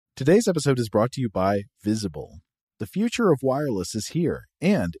Today's episode is brought to you by Visible. The future of wireless is here,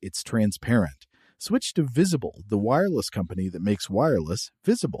 and it's transparent. Switch to Visible, the wireless company that makes wireless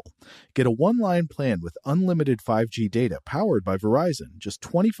visible. Get a one-line plan with unlimited 5G data powered by Verizon, just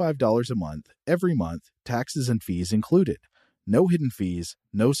 $25 a month, every month, taxes and fees included. No hidden fees,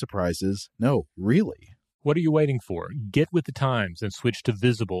 no surprises, no, really. What are you waiting for? Get with the times and switch to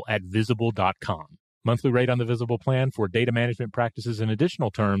Visible at Visible.com. Monthly rate on the Visible plan for data management practices and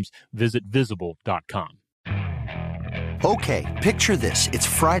additional terms, visit Visible.com. Okay, picture this. It's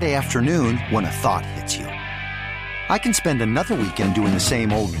Friday afternoon when a thought hits you. I can spend another weekend doing the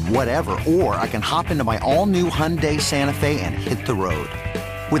same old whatever, or I can hop into my all-new Hyundai Santa Fe and hit the road.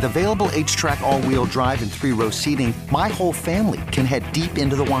 With available H-Track all-wheel drive and three-row seating, my whole family can head deep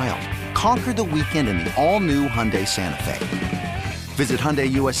into the wild. Conquer the weekend in the all-new Hyundai Santa Fe. Visit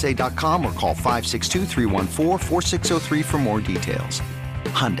HyundaiUSA.com or call 562-314-4603 for more details.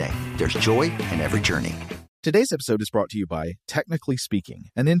 Hyundai, there's joy in every journey. Today's episode is brought to you by Technically Speaking,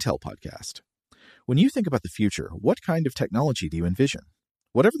 an Intel podcast. When you think about the future, what kind of technology do you envision?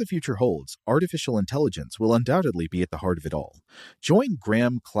 Whatever the future holds, artificial intelligence will undoubtedly be at the heart of it all. Join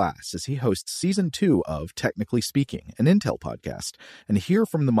Graham Class as he hosts Season 2 of Technically Speaking, an Intel podcast, and hear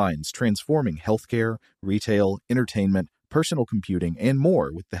from the minds transforming healthcare, retail, entertainment, personal computing, and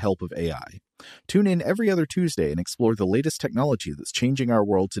more with the help of AI. Tune in every other Tuesday and explore the latest technology that's changing our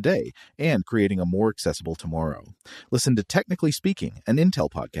world today and creating a more accessible tomorrow. Listen to Technically Speaking, an Intel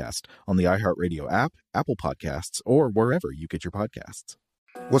podcast on the iHeartRadio app, Apple Podcasts, or wherever you get your podcasts.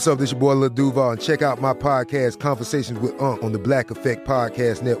 What's up, this your boy Lil Duval, and check out my podcast, Conversations with Unc, on the Black Effect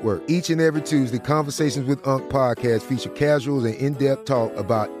Podcast Network. Each and every Tuesday, Conversations with Unc podcast feature casual and in-depth talk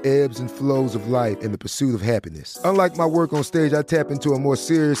about ebbs and flows of life and the pursuit of happiness. Unlike my work on stage, I tap into a more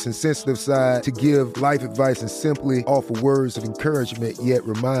serious and sensitive side to give life advice and simply offer words of encouragement, yet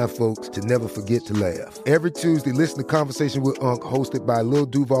remind folks to never forget to laugh. Every Tuesday, listen to Conversation with Unc, hosted by Lil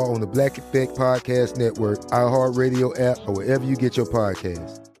Duval on the Black Effect Podcast Network, iHeartRadio app, or wherever you get your podcasts.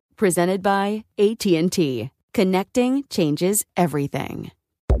 Presented by AT&T. Connecting changes everything.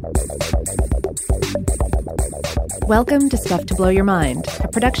 Welcome to Stuff to Blow Your Mind, a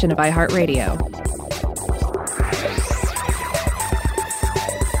production of iHeartRadio.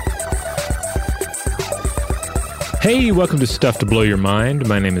 Hey, welcome to Stuff to Blow Your Mind.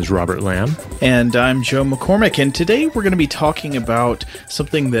 My name is Robert Lamb. And I'm Joe McCormick, and today we're going to be talking about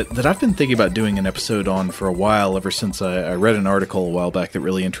something that I've been thinking about doing an episode on for a while, ever since I read an article a while back that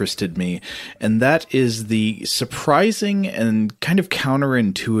really interested me, and that is the surprising and kind of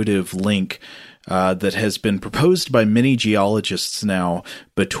counterintuitive link that has been proposed by many geologists now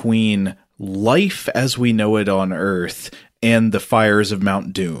between life as we know it on Earth and the fires of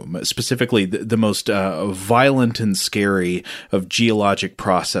Mount Doom, specifically the most violent and scary of geologic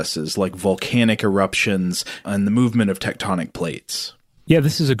processes like volcanic eruptions and the movement of tectonic plates. Yeah,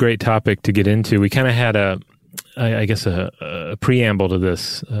 this is a great topic to get into. We kind of had a preamble to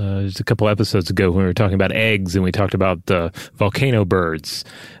this just a couple episodes ago when we were talking about eggs, and we talked about the volcano birds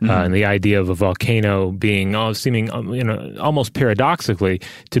and the idea of a volcano being seeming almost paradoxically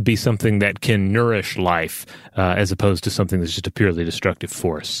to be something that can nourish life as opposed to something that's just a purely destructive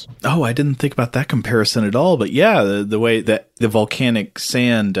force. Oh, I didn't think about that comparison at all. But yeah, the way that the volcanic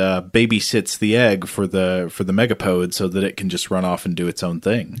sand babysits the egg for the megapode so that it can just run off and do its own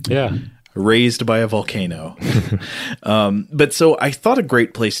thing. Yeah. Raised by a volcano. But so I thought a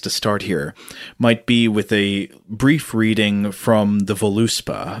great place to start here might be with a brief reading from the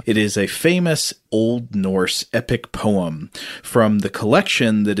Voluspa. It is a famous Old Norse epic poem from the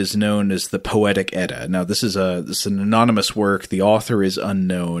collection that is known as the Poetic Edda. Now, this is an anonymous work. The author is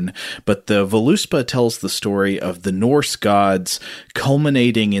unknown, but the Voluspa tells the story of the Norse gods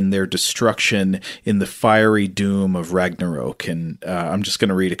culminating in their destruction in the fiery doom of Ragnarok. And I'm just going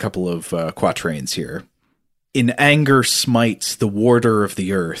to read a couple of quatrains here. In anger smites the warder of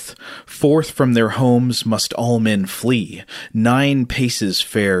the earth. Forth from their homes must all men flee. 9 paces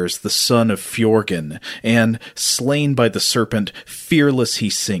fares the son of Fjorgen, and, slain by the serpent, fearless he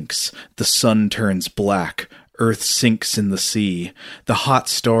sinks. The sun turns black. Earth sinks in the sea. The hot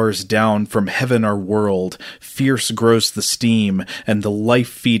stars down from heaven are whirled. Fierce grows the steam and the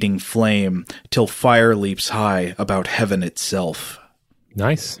life-feeding flame, till fire leaps high about heaven itself.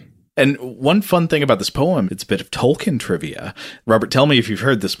 Nice. And one fun thing about this poem, it's a bit of Tolkien trivia. Robert, tell me if you've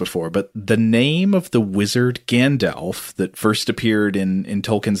heard this before, but the name of the wizard Gandalf that first appeared in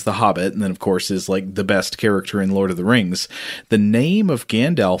Tolkien's The Hobbit, and then, of course, is like the best character in Lord of the Rings, the name of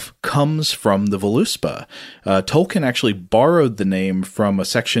Gandalf comes from the Voluspa. Tolkien actually borrowed the name from a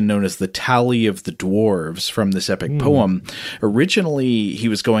section known as the Tally of the Dwarves from this epic poem. Originally, he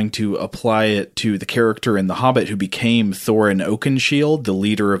was going to apply it to the character in The Hobbit who became Thorin Oakenshield, the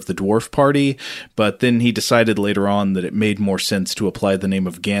leader of the dwarf party, but then he decided later on that it made more sense to apply the name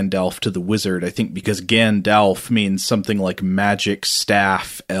of Gandalf to the wizard, I think because Gandalf means something like magic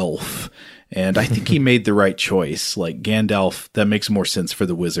staff elf. And I think he made the right choice. Like Gandalf, that makes more sense for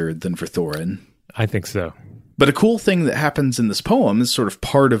the wizard than for Thorin. I think so. But a cool thing that happens in this poem, is sort of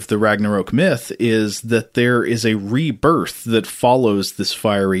part of the Ragnarok myth, is that there is a rebirth that follows this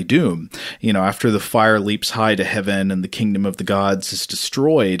fiery doom. You know, after the fire leaps high to heaven and the kingdom of the gods is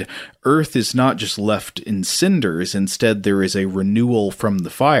destroyed, Earth is not just left in cinders. Instead, there is a renewal from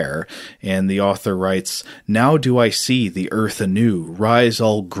the fire. And the author writes, "Now do I see the earth anew, rise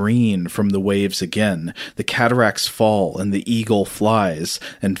all green from the waves again. The cataracts fall and the eagle flies,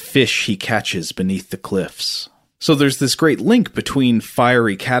 and fish he catches beneath the cliffs." So there's this great link between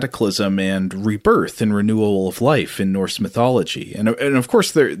fiery cataclysm and rebirth and renewal of life in Norse mythology. And of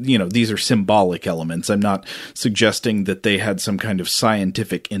course, these are symbolic elements. I'm not suggesting that they had some kind of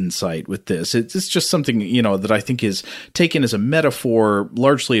scientific insight with this. It's just something, that I think is taken as a metaphor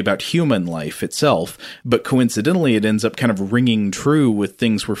largely about human life itself. But coincidentally, it ends up kind of ringing true with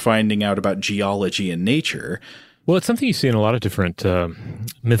things we're finding out about geology and nature. Well, it's something you see in a lot of different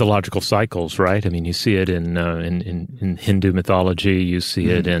mythological cycles, right? I mean, you see it in Hindu mythology. You see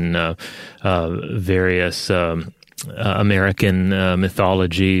it in various American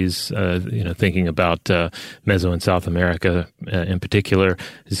mythologies. Thinking about Meso and South America in particular,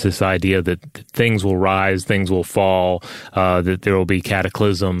 is this idea that things will rise, things will fall, that there will be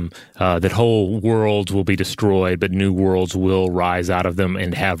cataclysm, that whole worlds will be destroyed, but new worlds will rise out of them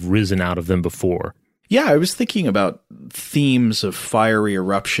and have risen out of them before. Yeah, I was thinking about themes of fiery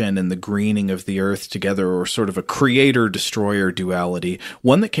eruption and the greening of the earth together, or sort of a creator-destroyer duality.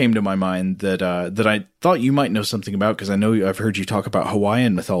 One that came to my mind that I thought you might know something about, because I know I've heard you talk about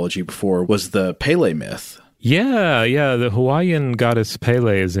Hawaiian mythology before, was the Pele myth. Yeah. The Hawaiian goddess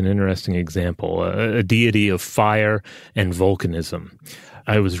Pele is an interesting example, a deity of fire and volcanism.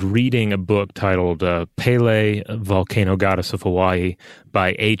 I was reading a book titled Pele, Volcano Goddess of Hawaii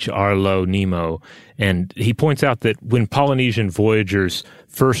by H.R. Lowe Nemo, and he points out that when Polynesian voyagers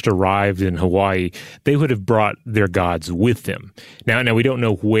first arrived in Hawaii, they would have brought their gods with them. Now we don't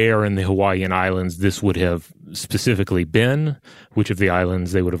know where in the Hawaiian Islands this would have specifically been, which of the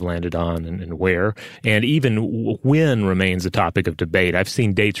islands they would have landed on and where, and even when remains a topic of debate. I've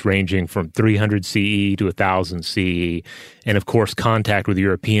seen dates ranging from 300 CE to 1000 CE, and of course contact with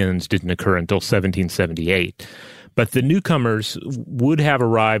Europeans didn't occur until 1778. But the newcomers would have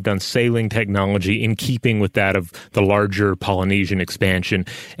arrived on sailing technology in keeping with that of the larger Polynesian expansion,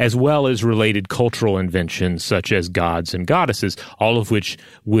 as well as related cultural inventions such as gods and goddesses, all of which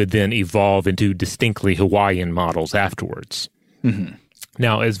would then evolve into distinctly Hawaiian models afterwards. Mm-hmm.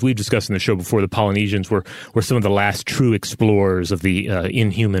 Now, as we've discussed in the show before, the Polynesians were some of the last true explorers of the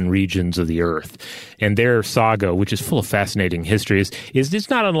inhuman regions of the earth. And their saga, which is full of fascinating history, is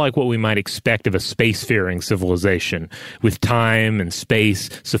not unlike what we might expect of a spacefaring civilization, with time and space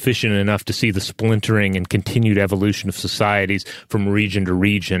sufficient enough to see the splintering and continued evolution of societies from region to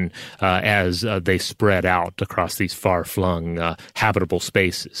region as they spread out across these far-flung habitable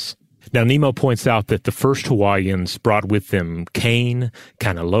spaces. Now, Nemo points out that the first Hawaiians brought with them Kane,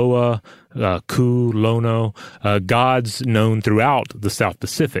 Kanaloa, Ku, Lono, gods known throughout the South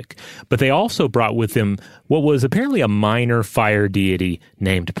Pacific. But they also brought with them what was apparently a minor fire deity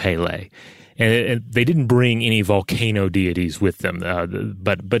named Pele. And they didn't bring any volcano deities with them,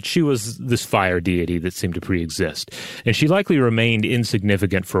 but she was this fire deity that seemed to pre-exist. And she likely remained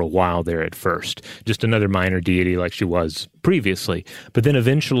insignificant for a while there at first, just another minor deity like she was previously. But then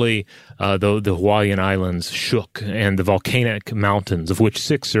eventually, the Hawaiian Islands shook, and the volcanic mountains, of which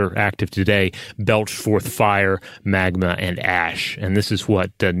 6 are active today, belched forth fire, magma, and ash. And this is what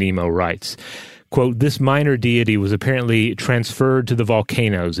Nemo writes. Quote, "This minor deity was apparently transferred to the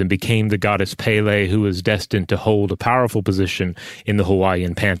volcanoes and became the goddess Pele, who was destined to hold a powerful position in the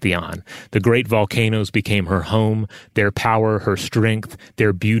Hawaiian pantheon. The great volcanoes became her home, their power, her strength,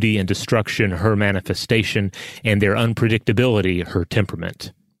 their beauty and destruction, her manifestation, and their unpredictability, her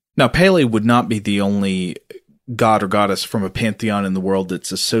temperament." Now, Pele would not be the only god or goddess from a pantheon in the world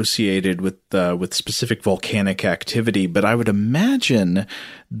that's associated with specific volcanic activity, but I would imagine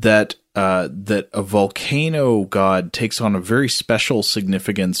that that a volcano god takes on a very special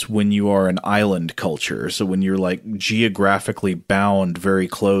significance when you are an island culture. So when you're like geographically bound very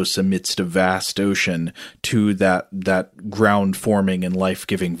close amidst a vast ocean to that ground forming and life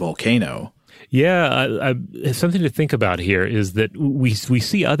giving volcano. Yeah, something to think about here is that we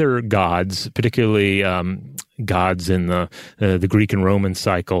see other gods, particularly gods in the Greek and Roman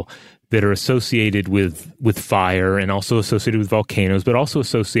cycle, that are associated with fire and also associated with volcanoes, but also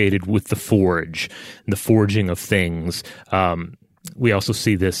associated with the forge, the forging of things. We also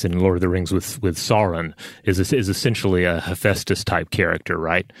see this in Lord of the Rings with Sauron, is essentially a Hephaestus-type character,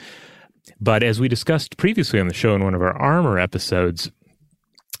 right? But as we discussed previously on the show in one of our armor episodes,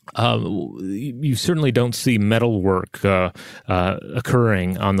 you certainly don't see metalwork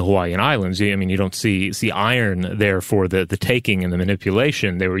occurring on the Hawaiian Islands. I mean, you don't see iron there for the taking and the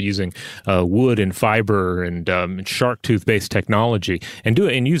manipulation. They were using wood and fiber and shark tooth based technology and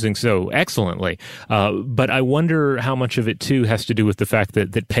using so excellently. But I wonder how much of it too has to do with the fact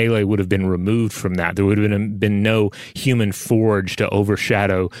that Pele would have been removed from that. There would have been no human forge to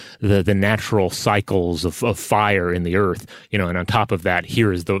overshadow the natural cycles of fire in the earth. And on top of that,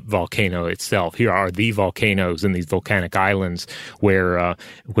 here is the volcano itself. Here are the volcanoes in these volcanic islands where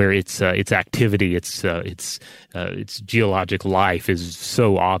its activity, its geologic life is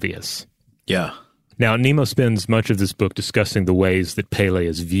so obvious. Yeah. Now, Nemo spends much of this book discussing the ways that Pele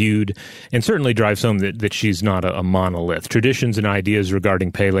is viewed, and certainly drives home that she's not a monolith. Traditions and ideas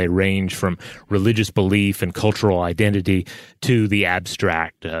regarding Pele range from religious belief and cultural identity to the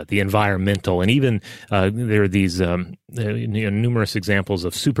abstract, the environmental, and even there are these numerous examples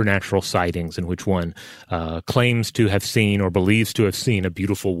of supernatural sightings in which one claims to have seen or believes to have seen a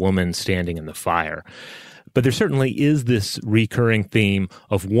beautiful woman standing in the fire. But there certainly is this recurring theme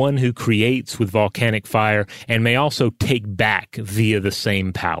of one who creates with volcanic fire and may also take back via the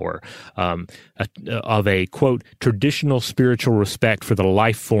same power, of a, quote, traditional spiritual respect for the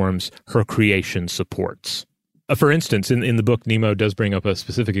life forms her creation supports. For instance, in the book, Nemo does bring up a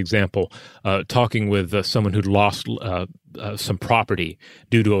specific example, talking with someone who'd lost some property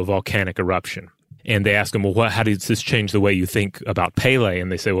due to a volcanic eruption. And they ask him, well, how does this change the way you think about Pele?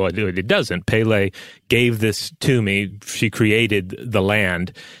 And they say, well, it doesn't. Pele gave this to me. She created the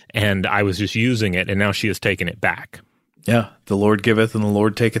land, and I was just using it, and now she has taken it back. Yeah, the Lord giveth and the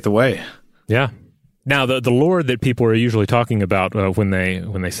Lord taketh away. Yeah. Now, the Lord that people are usually talking about when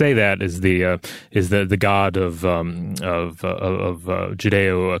they say that is the God of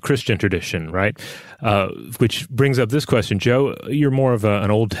Judeo-Christian tradition, right? Which brings up this question, Joe. You're more of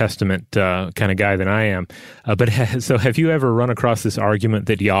an Old Testament kind of guy than I am, so have you ever run across this argument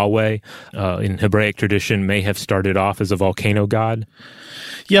that Yahweh in Hebraic tradition may have started off as a volcano god?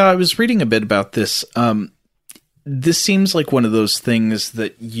 Yeah, I was reading a bit about this. This seems like one of those things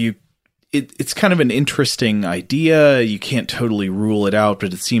that it's kind of an interesting idea. You can't totally rule it out,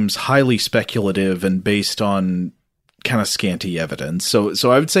 but it seems highly speculative and based on kind of scanty evidence. So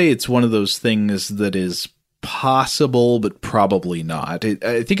I would say it's one of those things that is possible, but probably not.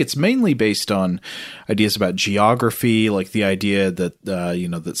 I think it's mainly based on ideas about geography, like the idea that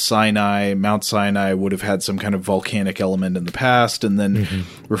that Mount Sinai would have had some kind of volcanic element in the past, and then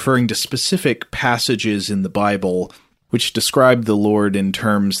referring to specific passages in the Bible which describe the Lord in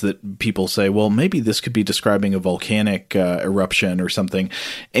terms that people say, well, maybe this could be describing a volcanic eruption or something.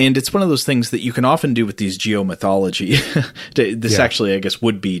 And it's one of those things that you can often do with these geomythology. This actually, I guess,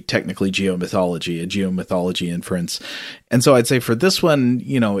 would be technically geomythology, a geomythology inference. And so I'd say for this one,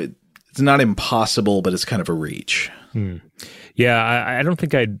 it's not impossible, but it's kind of a reach. Yeah, I don't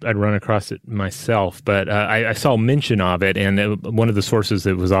think I'd run across it myself, but I saw mention of it, and one of the sources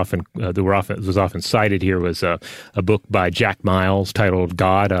that was often cited here was a book by Jack Miles titled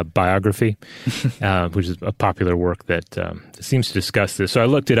 "God: A Biography," which is a popular work that seems to discuss this. So I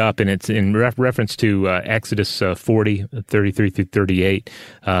looked it up, and it's in reference to Exodus 40:33 through 38.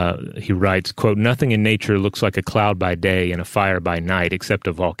 He writes, quote, "Nothing in nature looks like a cloud by day and a fire by night except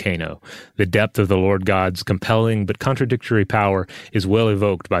a volcano. The depth of the Lord God's compelling but contradictory power is well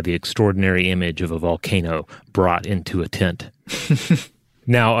evoked by the extraordinary image of a volcano brought into a tent."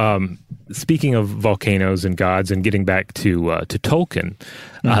 Now, speaking of volcanoes and gods, and getting back to Tolkien,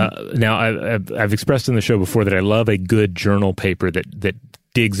 now I've expressed in the show before that I love a good journal paper that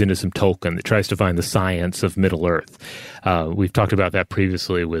digs into some Tolkien, that tries to find the science of Middle Earth. We've talked about that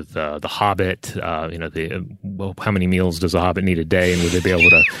previously with The Hobbit. How many meals does a Hobbit need a day, and would they be able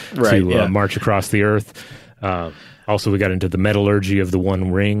to march across the earth? Also, we got into the metallurgy of the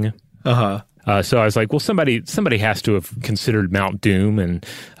One Ring. So I was like, well, somebody has to have considered Mount Doom and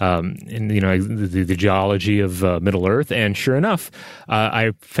the geology of Middle Earth. And sure enough,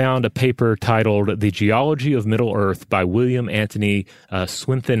 I found a paper titled "The Geology of Middle Earth" by William Anthony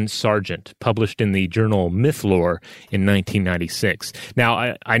Swinton Sargent, published in the journal Mythlore in 1996.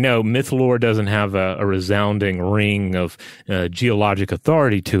 Now, I know Mythlore doesn't have a resounding ring of geologic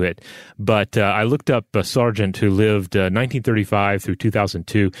authority to it, but I looked up Sargent, who lived 1935 through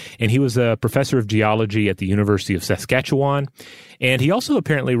 2002, and he was a professor of geology at the University of Saskatchewan, and he also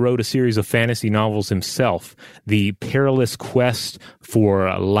apparently wrote a series of fantasy novels himself, The Perilous Quest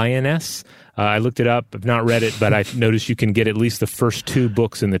for Lioness. I looked it up. I've not read it, but I noticed you can get at least the first 2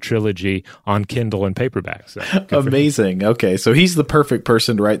 books in the trilogy on Kindle and paperback. So amazing. Okay, so he's the perfect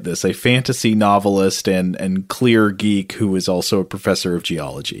person to write this, a fantasy novelist and clear geek who is also a professor of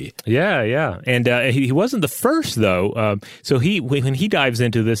geology. Yeah. And he wasn't the first, though. So when he dives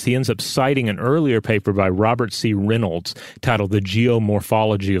into this, he ends up citing an earlier paper by Robert C. Reynolds titled The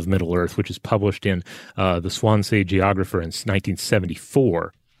Geomorphology of Middle Earth, which is published in the Swansea Geographer in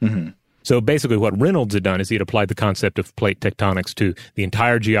 1974. Mm-hmm. So basically what Reynolds had done is he had applied the concept of plate tectonics to the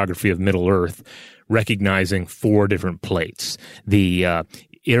entire geography of Middle Earth, recognizing 4 different plates. The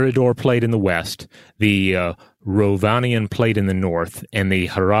Eriador plate in the west, the Rovanian plate in the north, and the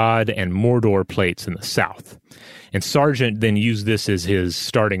Harad and Mordor plates in the south. And Sargent then used this as his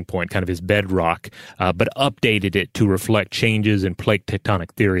starting point, kind of his bedrock, but updated it to reflect changes in plate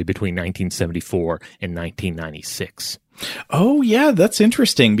tectonic theory between 1974 and 1996. Oh, yeah, that's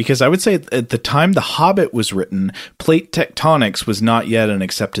interesting, because I would say at the time The Hobbit was written, plate tectonics was not yet an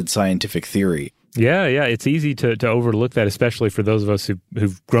accepted scientific theory. Yeah, it's easy to overlook that, especially for those of us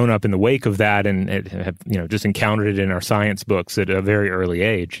who've grown up in the wake of that and have just encountered it in our science books at a very early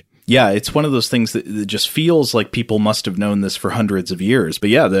age. Yeah, it's one of those things that just feels like people must have known this for hundreds of years.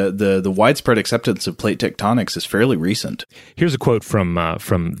 But yeah, the widespread acceptance of plate tectonics is fairly recent. Here's a quote from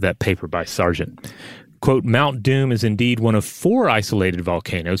that paper by Sargent. Quote, Mount Doom is indeed one of 4 isolated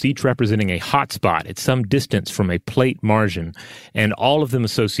volcanoes, each representing a hotspot at some distance from a plate margin, and all of them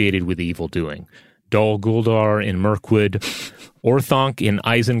associated with evil doing. Dol Guldur in Mirkwood, Orthanc in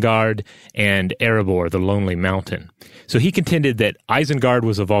Isengard, and Erebor, the Lonely Mountain. So he contended that Isengard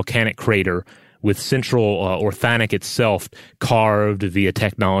was a volcanic crater with central Orthanc itself carved via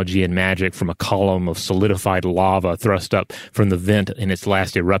technology and magic from a column of solidified lava thrust up from the vent in its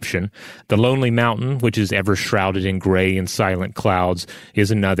last eruption. The Lonely Mountain, which is ever shrouded in gray and silent clouds,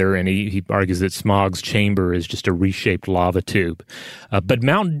 is another, and he argues that Smaug's chamber is just a reshaped lava tube. But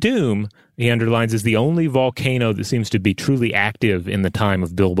Mount Doom, he underlines, is the only volcano that seems to be truly active in the time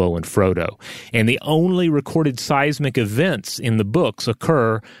of Bilbo and Frodo. And the only recorded seismic events in the books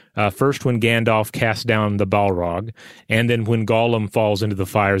occur first when Gandalf casts down the Balrog, and then when Gollum falls into the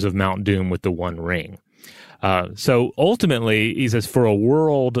fires of Mount Doom with the One Ring. So ultimately, he says, for a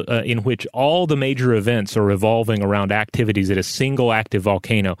world in which all the major events are revolving around activities at a single active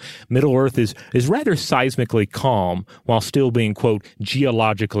volcano, Middle Earth is rather seismically calm while still being, quote,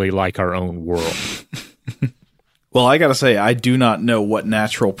 geologically like our own world. Well, I gotta say, I do not know what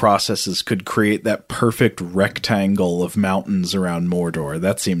natural processes could create that perfect rectangle of mountains around Mordor.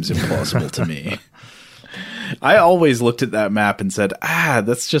 That seems implausible to me. I always looked at that map and said,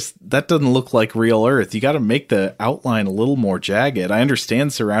 that doesn't look like real Earth. You got to make the outline a little more jagged. I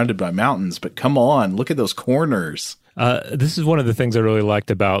understand surrounded by mountains, but come on, look at those corners. This is one of the things I really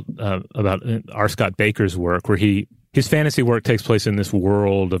liked about R. Scott Baker's work, where his fantasy work takes place in this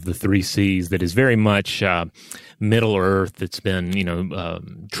world of the 3 seas that is very much Middle Earth that's been,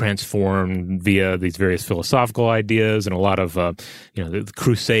 transformed via these various philosophical ideas and a lot of, the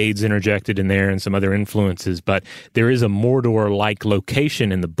Crusades interjected in there and some other influences. But there is a Mordor-like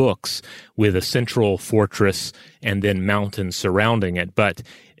location in the books with a central fortress and then mountains surrounding it. But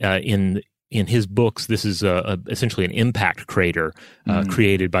in his books, this is essentially an impact crater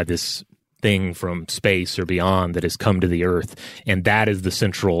created by this thing from space or beyond that has come to the Earth, and that is the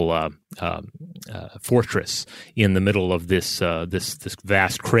central fortress in the middle of this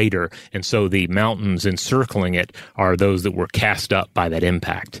vast crater. And so the mountains encircling it are those that were cast up by that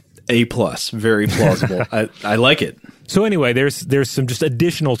impact. A+, very plausible. I like it. So anyway, there's some just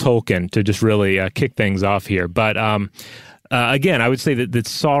additional Tolkien to just really kick things off here, but. Again, I would say that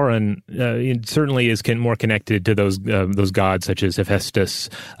Sauron certainly is more connected to those gods such as Hephaestus,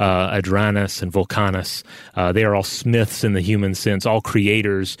 Adranus, and Vulcanus. They are all smiths in the human sense, all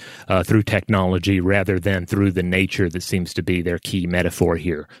creators through technology rather than through the nature that seems to be their key metaphor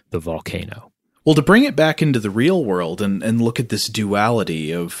here, the volcano. Well, to bring it back into the real world and look at this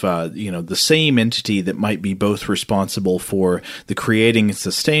duality of, the same entity that might be both responsible for the creating and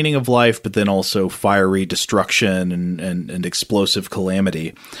sustaining of life, but then also fiery destruction and explosive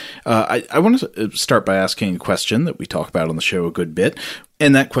calamity. I want to start by asking a question that we talk about on the show a good bit.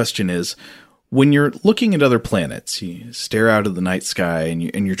 And that question is, when you're looking at other planets, you stare out of the night sky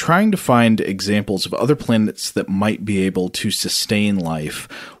and you're trying to find examples of other planets that might be able to sustain life,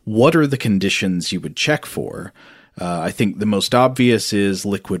 what are the conditions you would check for? I think the most obvious is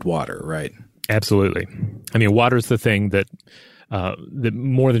liquid water, right? Absolutely. I mean, water is the thing that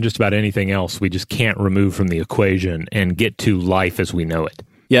more than just about anything else, we just can't remove from the equation and get to life as we know it.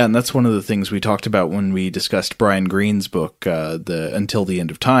 Yeah, and that's one of the things we talked about when we discussed Brian Greene's book, Until the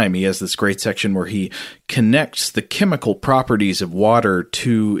End of Time. He has this great section where he connects the chemical properties of water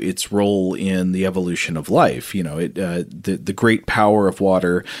to its role in the evolution of life. The great power of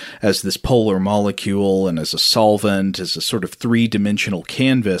water as this polar molecule and as a solvent, as a sort of three-dimensional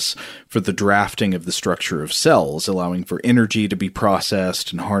canvas for the drafting of the structure of cells, allowing for energy to be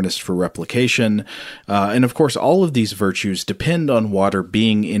processed and harnessed for replication. And of course, all of these virtues depend on water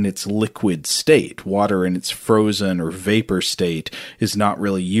being in its liquid state. Water in its frozen or vapor state is not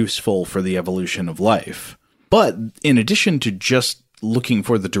really useful for the evolution of life. But in addition to just looking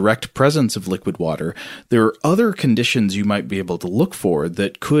for the direct presence of liquid water, there are other conditions you might be able to look for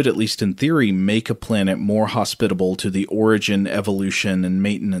that could, at least in theory, make a planet more hospitable to the origin, evolution, and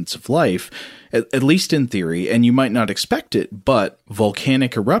maintenance of life, at least in theory, and you might not expect it, but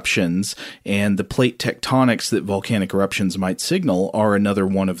volcanic eruptions and the plate tectonics that volcanic eruptions might signal are another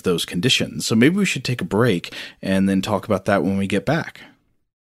one of those conditions. So maybe we should take a break and then talk about that when we get back.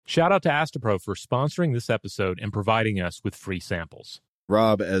 Shout out to Astepro for sponsoring this episode and providing us with free samples.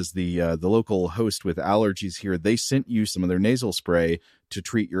 Rob, as the local host with allergies here, they sent you some of their nasal spray to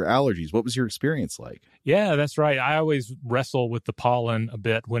treat your allergies. What was your experience like? Yeah, that's right. I always wrestle with the pollen a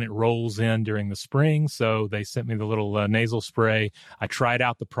bit when it rolls in during the spring, so they sent me the little nasal spray. I tried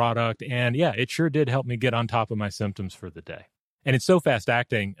out the product, and yeah, it sure did help me get on top of my symptoms for the day. And it's so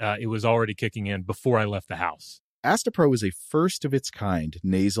fast-acting, it was already kicking in before I left the house. Astepro is a first-of-its-kind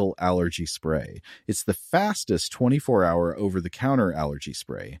nasal allergy spray. It's the fastest 24-hour over-the-counter allergy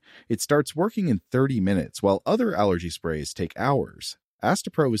spray. It starts working in 30 minutes, while other allergy sprays take hours.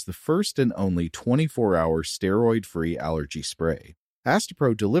 Astepro is the first and only 24-hour steroid-free allergy spray.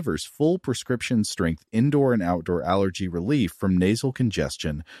 Astepro delivers full prescription-strength indoor and outdoor allergy relief from nasal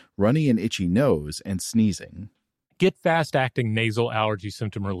congestion, runny and itchy nose, and sneezing. Get fast-acting nasal allergy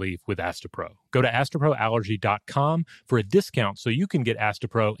symptom relief with Astepro. Go to asteproallergy.com for a discount so you can get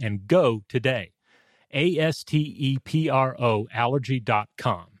Astepro and go today. ASTEPRO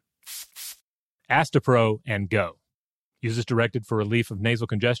allergy.com. Astepro and go. Use as directed for relief of nasal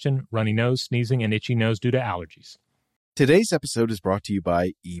congestion, runny nose, sneezing, and itchy nose due to allergies. Today's episode is brought to you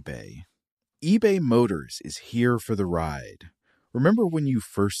by eBay. eBay Motors is here for the ride. Remember when you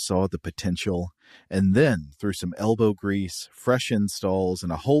first saw the potential? And then, through some elbow grease, fresh installs,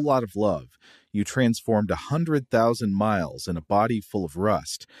 and a whole lot of love, you transformed 100,000 miles and a body full of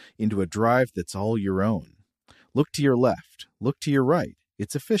rust into a drive that's all your own. Look to your left. Look to your right.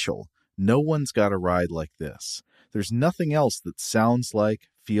 It's official. No one's got a ride like this. There's nothing else that sounds like,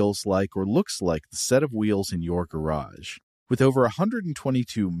 feels like, or looks like the set of wheels in your garage. With over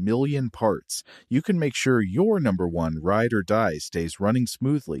 122 million parts, you can make sure your number one ride or die stays running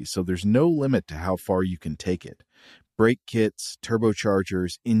smoothly so there's no limit to how far you can take it. Brake kits,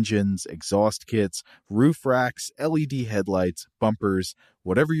 turbochargers, engines, exhaust kits, roof racks, LED headlights, bumpers,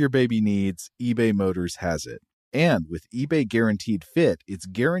 whatever your baby needs, eBay Motors has it. And with eBay Guaranteed Fit, it's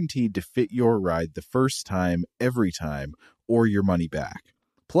guaranteed to fit your ride the first time, every time, or your money back.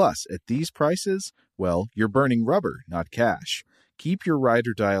 Plus, at these prices, well, you're burning rubber, not cash. Keep your ride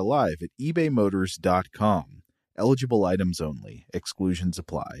or die alive at ebaymotors.com. Eligible items only. Exclusions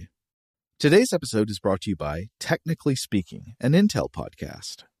apply. Today's episode is brought to you by Technically Speaking, an Intel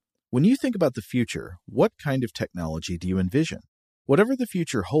podcast. When you think about the future, what kind of technology do you envision? Whatever the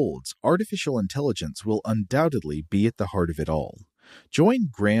future holds, artificial intelligence will undoubtedly be at the heart of it all. Join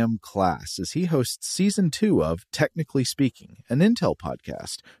Graham Class as he hosts Season 2 of Technically Speaking, an Intel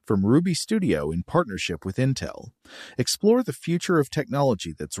podcast from Ruby Studio in partnership with Intel. Explore the future of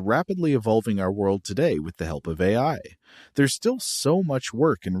technology that's rapidly evolving our world today with the help of AI. There's still so much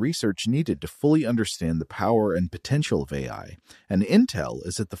work and research needed to fully understand the power and potential of AI, and Intel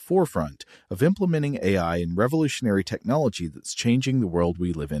is at the forefront of implementing AI in revolutionary technology that's changing the world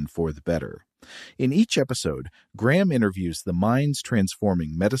we live in for the better. In each episode, Graham interviews the minds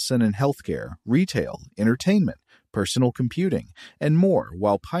transforming medicine and healthcare, retail, entertainment, personal computing, and more,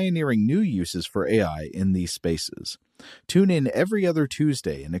 while pioneering new uses for AI in these spaces. Tune in every other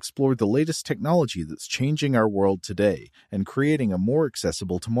Tuesday and explore the latest technology that's changing our world today and creating a more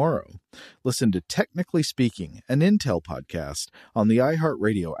accessible tomorrow. Listen to Technically Speaking, an Intel podcast, on the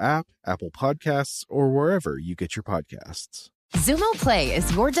iHeartRadio app, Apple Podcasts, or wherever you get your podcasts. Xumo Play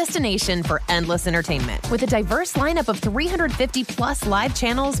is your destination for endless entertainment. With a diverse lineup of 350 plus live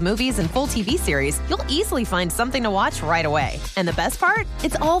channels, movies, and full TV series, you'll easily find something to watch right away. And the best part?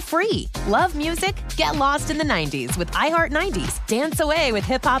 It's all free. Love music? Get lost in the 90s with iHeart 90s, dance away with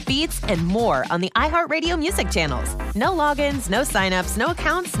hip-hop beats, and more on the iHeartRadio music channels. No logins, no signups, no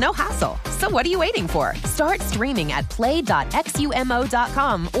accounts, no hassle. So what are you waiting for? Start streaming at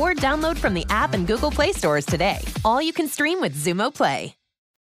play.xumo.com or download from the app and Google Play stores today. All you can stream with Xumo Play.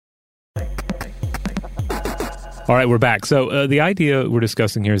 All right, we're back. So the idea we're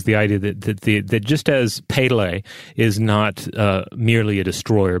discussing here is the idea that just as Pele is not merely a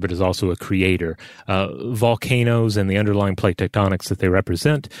destroyer, but is also a creator, volcanoes and the underlying plate tectonics that they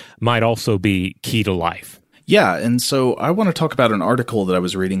represent might also be key to life. Yeah, and so I want to talk about an article that I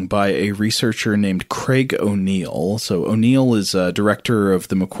was reading by a researcher named Craig O'Neill. So O'Neill is a director of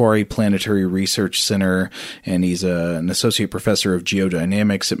the Macquarie Planetary Research Center, and he's an associate professor of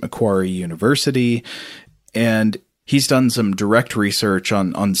geodynamics at Macquarie University. And he's done some direct research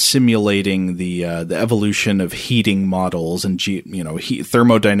on simulating the evolution of heating models and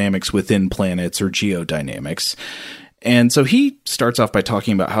thermodynamics within planets, or geodynamics. And so he starts off by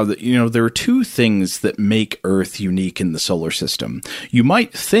talking about how there are two things that make Earth unique in the solar system. You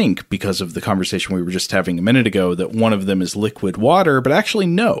might think, because of the conversation we were just having a minute ago, that one of them is liquid water, but actually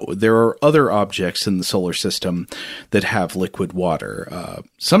no. There are other objects in the solar system that have liquid water.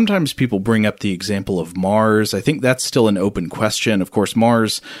 Sometimes people bring up the example of Mars. I think that's still an open question. Of course,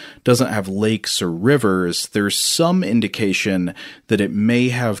 Mars doesn't have lakes or rivers. There's some indication that it may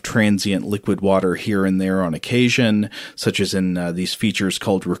have transient liquid water here and there on occasion, such as in these features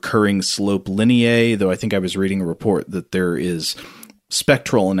called recurring slope lineae, though I think I was reading a report that there is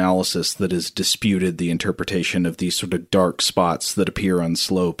spectral analysis that has disputed the interpretation of these sort of dark spots that appear on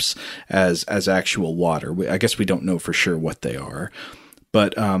slopes as actual water. I guess we don't know for sure what they are.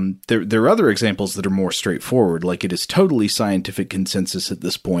 But there are other examples that are more straightforward, like it is totally scientific consensus at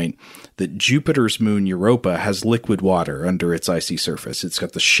this point that Jupiter's moon Europa has liquid water under its icy surface. It's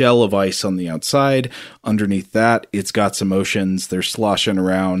got the shell of ice on the outside. Underneath that, it's got some oceans. They're sloshing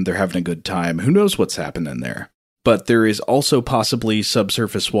around. They're having a good time. Who knows what's happening there? But there is also possibly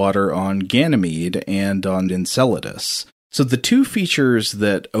subsurface water on Ganymede and on Enceladus. So the two features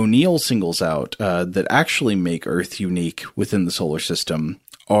that O'Neill singles out that actually make Earth unique within the solar system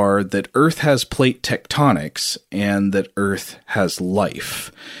are that Earth has plate tectonics and that Earth has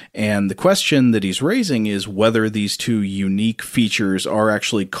life. And the question that he's raising is whether these two unique features are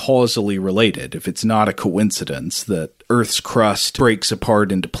actually causally related, if it's not a coincidence that Earth's crust breaks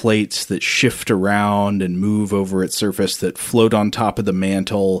apart into plates that shift around and move over its surface, that float on top of the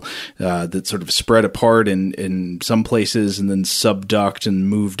mantle, that sort of spread apart in some places and then subduct and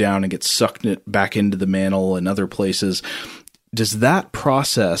move down and get sucked back into the mantle in other places. Does that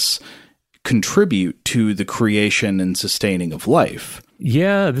process contribute to the creation and sustaining of life?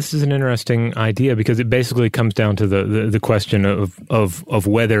 Yeah, this is an interesting idea because it basically comes down to the question of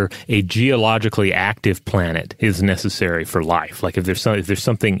whether a geologically active planet is necessary for life. Like if there's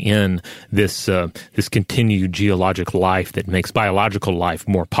something in this continued geologic life that makes biological life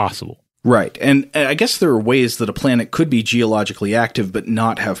more possible. Right. And I guess there are ways that a planet could be geologically active but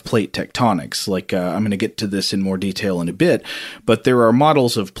not have plate tectonics. Like, I'm going to get to this in more detail in a bit, but there are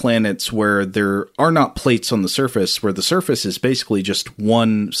models of planets where there are not plates on the surface, where the surface is basically just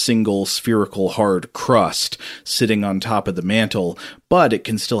one single spherical hard crust sitting on top of the mantle, but it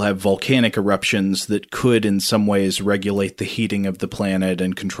can still have volcanic eruptions that could in some ways regulate the heating of the planet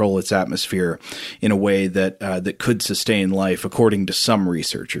and control its atmosphere in a way that that could sustain life, according to some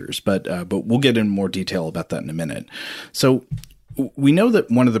researchers. But we'll get in more detail about that in a minute. So we know that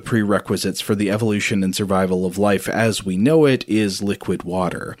one of the prerequisites for the evolution and survival of life as we know it is liquid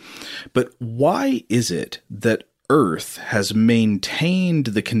water. But why is it that Earth has maintained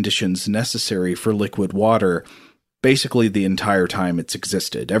the conditions necessary for liquid water basically the entire time it's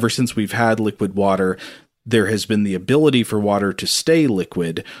existed? Ever since we've had liquid water, there has been the ability for water to stay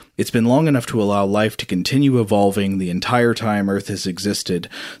liquid. It's been long enough to allow life to continue evolving the entire time Earth has existed.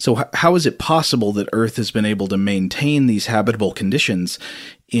 So how is it possible that Earth has been able to maintain these habitable conditions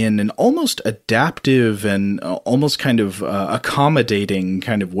in an almost adaptive and almost kind of accommodating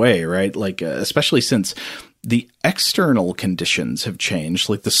kind of way, right? Like, especially since The external conditions have changed,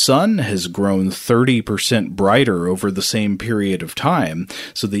 like the sun has grown 30% brighter over the same period of time.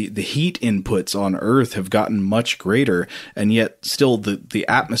 So the heat inputs on Earth have gotten much greater, and yet still the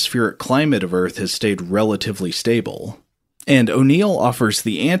atmospheric climate of Earth has stayed relatively stable. And O'Neill offers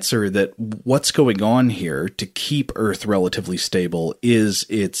the answer that what's going on here to keep Earth relatively stable is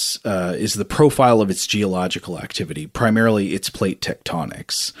the profile of its geological activity, primarily its plate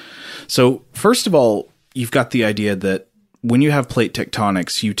tectonics. So first of all, you've got the idea that when you have plate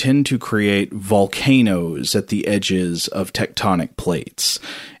tectonics, you tend to create volcanoes at the edges of tectonic plates.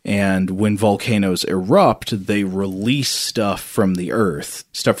 And when volcanoes erupt, they release stuff from the earth.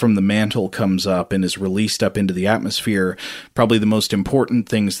 Stuff from the mantle comes up and is released up into the atmosphere. Probably the most important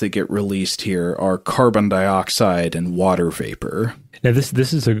things that get released here are carbon dioxide and water vapor. Now,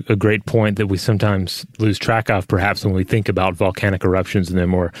 this is a great point that we sometimes lose track of, perhaps, when we think about volcanic eruptions and their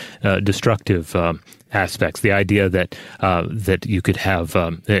more destructive aspects. The idea that you could have,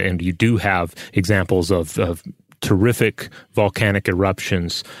 and you do have, examples of terrific volcanic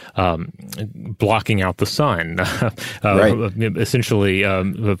eruptions blocking out the sun, essentially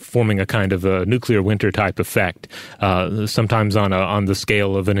forming a kind of a nuclear winter type effect, sometimes on the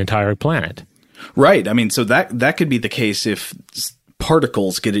scale of an entire planet. Right. I mean, so that could be the case if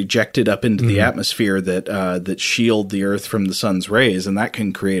particles get ejected up into the atmosphere that shield the Earth from the sun's rays, and that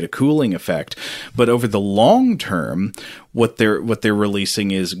can create a cooling effect. But over the long term, what they're releasing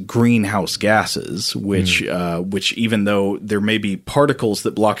is greenhouse gases, which even though there may be particles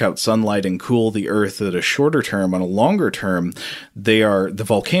that block out sunlight and cool the Earth at a shorter term, on a longer term, the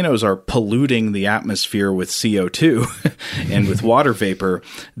volcanoes are polluting the atmosphere with CO2 and with water vapor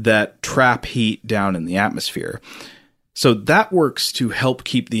that trap heat down in the atmosphere. So that works to help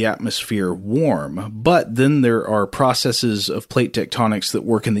keep the atmosphere warm, but then there are processes of plate tectonics that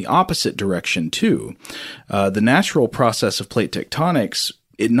work in the opposite direction too. The natural process of plate tectonics,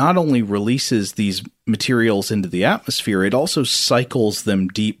 it not only releases these materials into the atmosphere, it also cycles them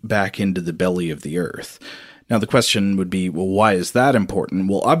deep back into the belly of the Earth. Now, the question would be, well, why is that important?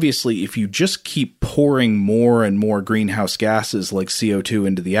 Well, obviously, if you just keep pouring more and more greenhouse gases like CO2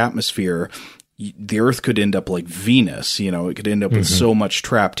 into the atmosphere, the Earth could end up like Venus. It could end up with so much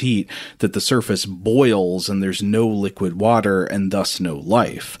trapped heat that the surface boils and there's no liquid water and thus no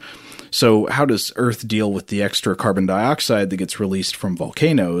life. So how does Earth deal with the extra carbon dioxide that gets released from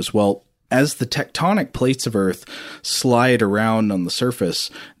volcanoes? Well, as the tectonic plates of Earth slide around on the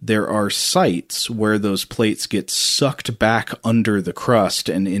surface, there are sites where those plates get sucked back under the crust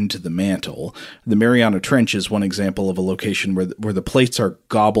and into the mantle. The Mariana Trench is one example of a location where the plates are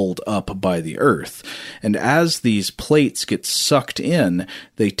gobbled up by the Earth. And as these plates get sucked in,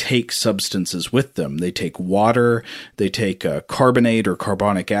 they take substances with them. They take water, they take carbonate or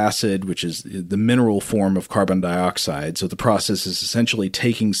carbonic acid, which is the mineral form of carbon dioxide. So the process is essentially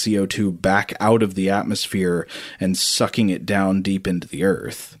taking CO2 back out of the atmosphere and sucking it down deep into the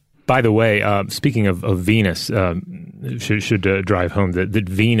Earth. By the way, speaking of Venus, should drive home that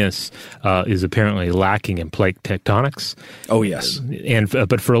Venus is apparently lacking in plate tectonics. Oh, yes.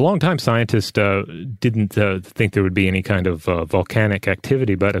 But for a long time, scientists didn't think there would be any kind of volcanic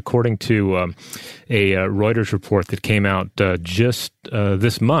activity. But according to a Reuters report that came out just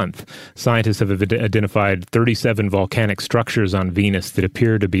this month, scientists have identified 37 volcanic structures on Venus that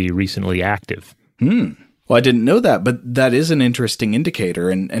appear to be recently active. Well, I didn't know that, but that is an interesting indicator,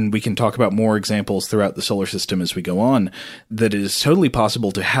 and we can talk about more examples throughout the solar system as we go on, that it is totally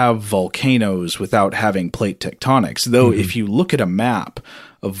possible to have volcanoes without having plate tectonics. Though if you look at a map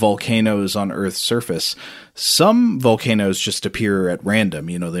of volcanoes on Earth's surface, some volcanoes just appear at random.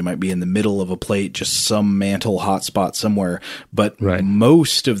 They might be in the middle of a plate, just some mantle hotspot somewhere. But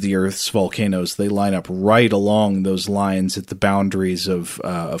most of the Earth's volcanoes, they line up right along those lines at the boundaries of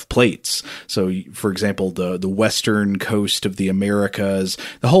plates. So, for example, the western coast of the Americas,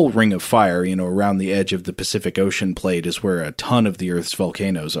 the whole Ring of Fire, around the edge of the Pacific Ocean plate is where a ton of the Earth's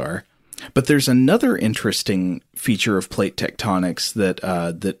volcanoes are. But there's another interesting feature of plate tectonics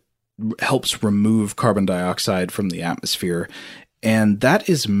that helps remove carbon dioxide from the atmosphere, and that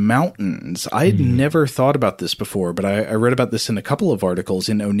is mountains. I'd never thought about this before, but I read about this in a couple of articles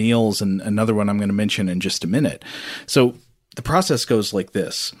in O'Neill's and another one I'm going to mention in just a minute. So the process goes like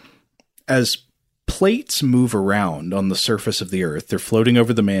this. As plates move around on the surface of the Earth, they're floating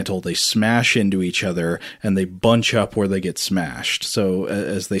over the mantle, they smash into each other, and they bunch up where they get smashed. So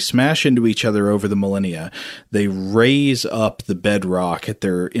as they smash into each other over the millennia, they raise up the bedrock at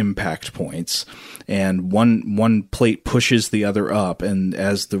their impact points, and one plate pushes the other up, and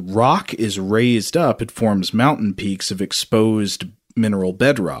as the rock is raised up, it forms mountain peaks of exposed mineral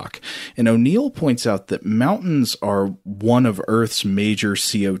bedrock. And O'Neill points out that mountains are one of Earth's major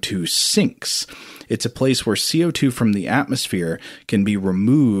CO2 sinks. It's a place where CO2 from the atmosphere can be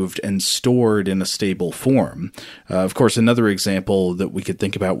removed and stored in a stable form. Of course, another example that we could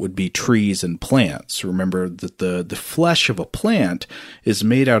think about would be trees and plants. Remember that the flesh of a plant is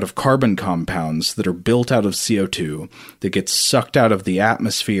made out of carbon compounds that are built out of CO2 that gets sucked out of the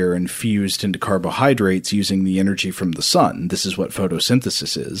atmosphere and fused into carbohydrates using the energy from the sun. This is what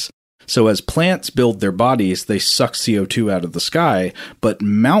photosynthesis is. So as plants build their bodies, they suck CO2 out of the sky, but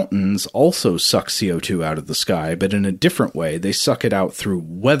mountains also suck CO2 out of the sky, but in a different way. They suck it out through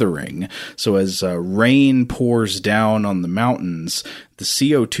weathering. So as rain pours down on the mountains, the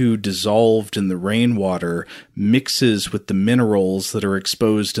CO2 dissolved in the rainwater mixes with the minerals that are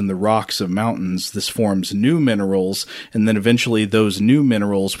exposed in the rocks of mountains. This forms new minerals, and then eventually those new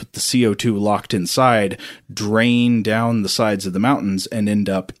minerals with the CO2 locked inside drain down the sides of the mountains and end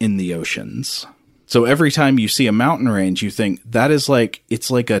up in the oceans. So every time you see a mountain range, you think that is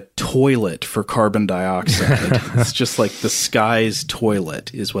it's like a toilet for carbon dioxide. It's just like the sky's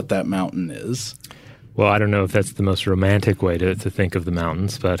toilet is what that mountain is. Well, I don't know if that's the most romantic way to think of the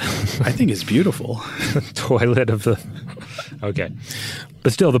mountains, but I think it's beautiful. Toilet of the... Okay.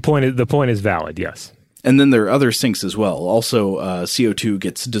 But still, the point is valid, yes. And then there are other sinks as well. Also, CO2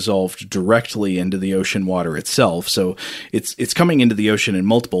 gets dissolved directly into the ocean water itself. So it's coming into the ocean in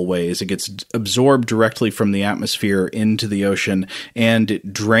multiple ways. It gets absorbed directly from the atmosphere into the ocean, and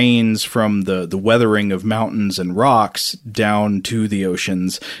it drains from the weathering of mountains and rocks down to the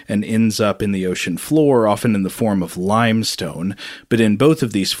oceans and ends up in the ocean floor, often in the form of limestone. But in both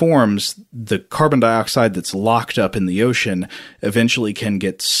of these forms, the carbon dioxide that's locked up in the ocean eventually can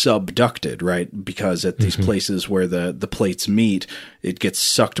get subducted, right? Because at these places where the plates meet, it gets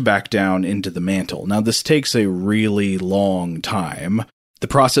sucked back down into the mantle. Now, this takes a really long time. The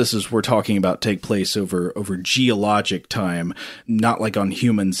processes we're talking about take place over geologic time, not like on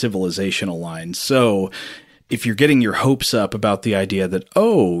human civilizational lines. So if you're getting your hopes up about the idea that,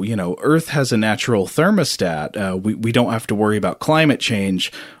 Earth has a natural thermostat, we don't have to worry about climate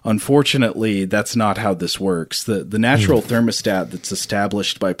change, unfortunately, that's not how this works. The natural thermostat that's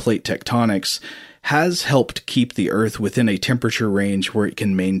established by plate tectonics has helped keep the Earth within a temperature range where it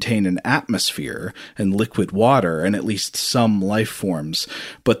can maintain an atmosphere and liquid water and at least some life forms.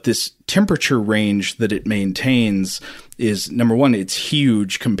 But this temperature range that it maintains is, number one, it's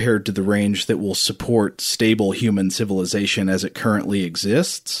huge compared to the range that will support stable human civilization as it currently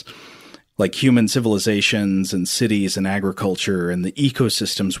exists. Like human civilizations and cities and agriculture and the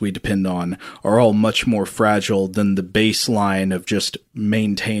ecosystems we depend on are all much more fragile than the baseline of just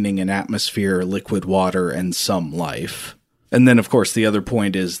maintaining an atmosphere, liquid water, and some life. And then, of course, the other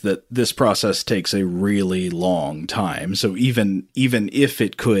point is that this process takes a really long time. So even if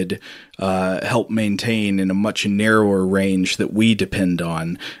it could help maintain in a much narrower range that we depend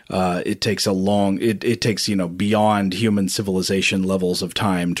on, it takes it takes beyond human civilization levels of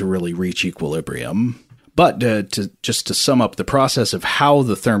time to really reach equilibrium. But to sum up the process of how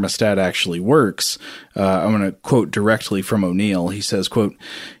the thermostat actually works, I'm going to quote directly from O'Neill. He says, quote,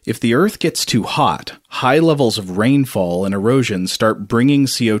 "If the Earth gets too hot, high levels of rainfall and erosion start bringing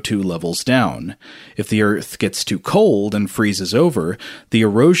CO2 levels down. If the Earth gets too cold and freezes over, the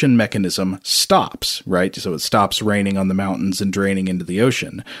erosion mechanism stops, right? So it stops raining on the mountains and draining into the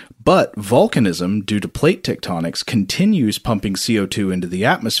ocean. But volcanism, due to plate tectonics, continues pumping CO2 into the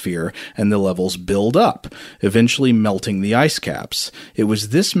atmosphere, and the levels build up, eventually melting the ice caps. It was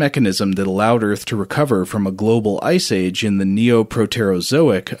this mechanism that allowed Earth to recover from a global ice age in the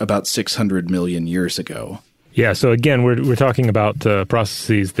Neoproterozoic about 600 million years ago." Yeah, so again, we're talking about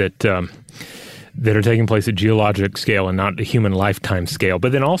processes that are taking place at geologic scale and not a human lifetime scale.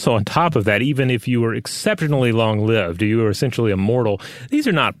 But then also on top of that, even if you were exceptionally long-lived, you were essentially immortal, these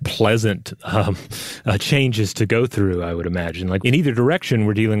are not pleasant changes to go through, I would imagine. Like in either direction,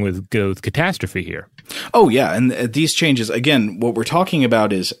 we're dealing with catastrophe here. Oh, yeah. And these changes, again, what we're talking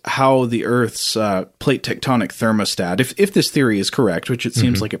about is how the Earth's plate tectonic thermostat, if this theory is correct, which it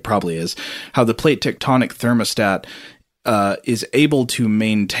seems like it probably is, how the plate tectonic thermostat is able to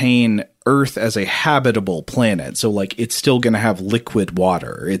maintain Earth as a habitable planet. So like it's still going to have liquid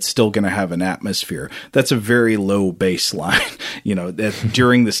water. It's still going to have an atmosphere. That's a very low baseline. That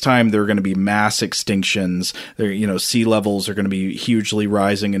during this time, there are going to be mass extinctions. There, sea levels are going to be hugely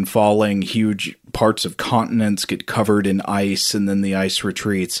rising and falling, huge parts of continents get covered in ice and then the ice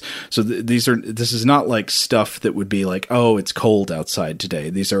retreats. So this is not like stuff that would be like, oh, it's cold outside today.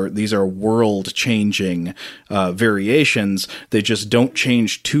 These are world changing variations. They just don't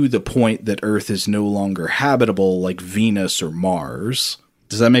change to the point that Earth is no longer habitable like Venus or Mars.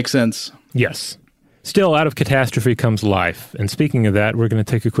 Does that make sense? Yes. Still, out of catastrophe comes life. And speaking of that, we're going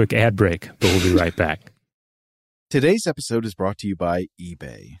to take a quick ad break, but we'll be right back. Today's episode is brought to you by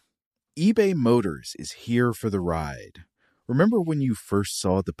eBay. eBay Motors is here for the ride. Remember when you first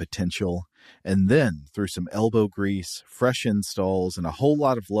saw the potential? And then, through some elbow grease, fresh installs, and a whole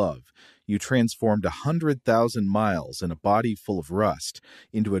lot of love, you transformed 100,000 miles and a body full of rust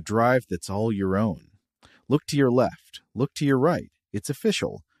into a drive that's all your own. Look to your left. Look to your right. It's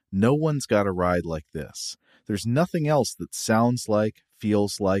official. No one's got a ride like this. There's nothing else that sounds like,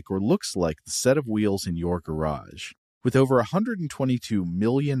 feels like, or looks like the set of wheels in your garage. With over 122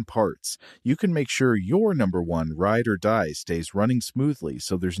 million parts, you can make sure your number one ride or die stays running smoothly,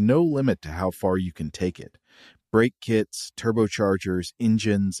 so there's no limit to how far you can take it. Brake kits, turbochargers,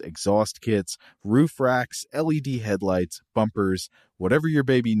 engines, exhaust kits, roof racks, LED headlights, bumpers, whatever your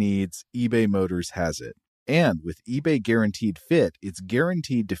baby needs, eBay Motors has it. And with eBay Guaranteed Fit, it's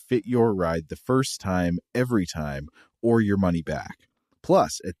guaranteed to fit your ride the first time, every time, or your money back.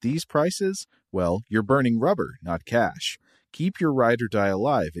 Plus, at these prices, well, you're burning rubber, not cash. Keep your ride or die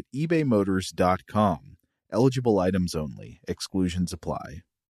alive at ebaymotors.com. Eligible items only. Exclusions apply.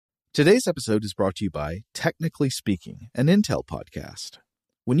 Today's episode is brought to you by Technically Speaking, an Intel podcast.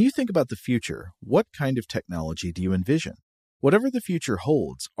 When you think about the future, what kind of technology do you envision? Whatever the future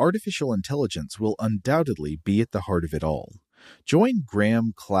holds, artificial intelligence will undoubtedly be at the heart of it all. Join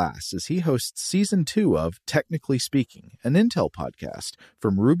Graham Class as he hosts Season 2 of Technically Speaking, an Intel podcast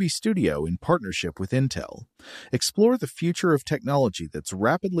from Ruby Studio in partnership with Intel. Explore the future of technology that's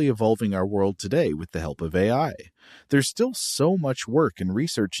rapidly evolving our world today with the help of AI. There's still so much work and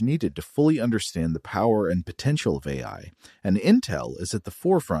research needed to fully understand the power and potential of AI, and Intel is at the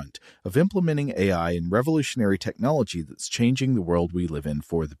forefront of implementing AI in revolutionary technology that's changing the world we live in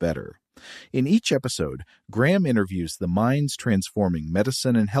for the better. In each episode, Graham interviews the minds transforming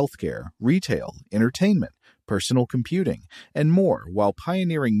medicine and healthcare, retail, entertainment, personal computing, and more while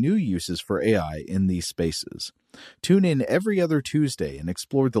pioneering new uses for AI in these spaces. Tune in every other Tuesday and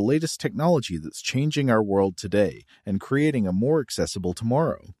explore the latest technology that's changing our world today and creating a more accessible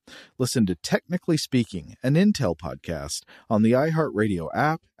tomorrow. Listen to Technically Speaking, an Intel podcast on the iHeartRadio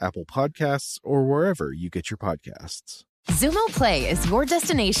app, Apple Podcasts, or wherever you get your podcasts. Xumo Play is your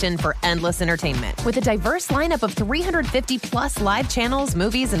destination for endless entertainment. With a diverse lineup of 350 plus live channels,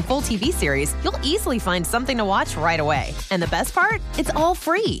 movies, and full TV series, you'll easily find something to watch right away. And the best part? It's all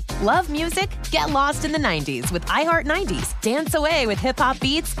free. Love music? Get lost in the 90s with iHeart 90s, dance away with hip-hop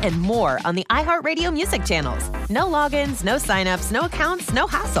beats, and more on the iHeartRadio music channels. No logins, no signups, no accounts, no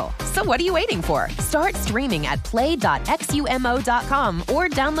hassle. So what are you waiting for? Start streaming at play.xumo.com or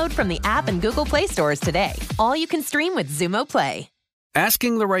download from the app and Google Play stores today. All you can stream with Xumo Play.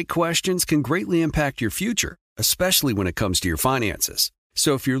 Asking the right questions can greatly impact your future, especially when it comes to your finances.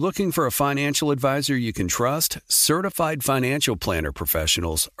 So if you're looking for a financial advisor you can trust, certified financial planner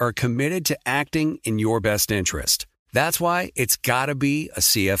professionals are committed to acting in your best interest. That's why it's got to be a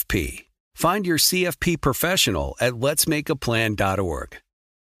CFP. Find your CFP professional at letsmakeaplan.org.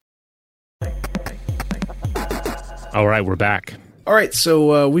 All right, we're back. All right,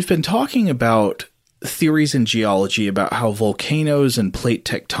 so we've been talking about theories in geology about how volcanoes and plate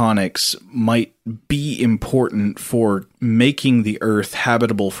tectonics might be important for making the Earth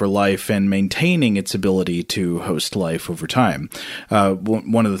habitable for life and maintaining its ability to host life over time.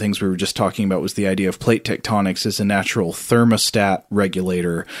 One of the things we were just talking about was the idea of plate tectonics as a natural thermostat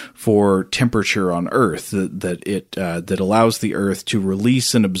regulator for temperature on Earth, that allows the Earth to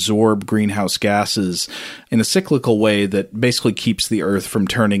release and absorb greenhouse gases in a cyclical way that basically keeps the Earth from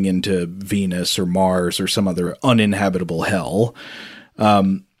turning into Venus or Mars or some other uninhabitable hell.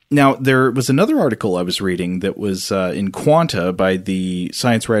 Now, there was another article I was reading that was in Quanta by the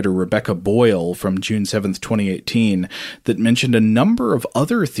science writer Rebecca Boyle from June 7th, 2018, that mentioned a number of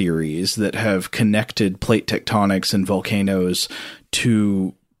other theories that have connected plate tectonics and volcanoes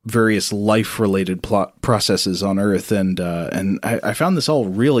to various life-related processes on Earth, and I found this all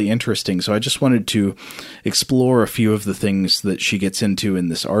really interesting, so I just wanted to explore a few of the things that she gets into in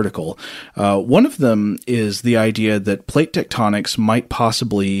this article. One of them is the idea that plate tectonics might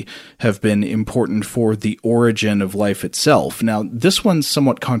possibly have been important for the origin of life itself. Now, this one's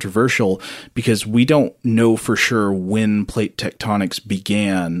somewhat controversial because we don't know for sure when plate tectonics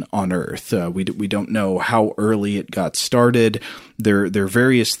began on Earth. We don't know how early it got started. There are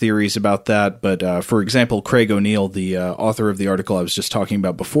various various theories about that, but for example, Craig O'Neill, the author of the article I was just talking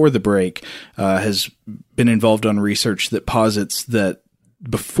about before the break, has been involved on research that posits that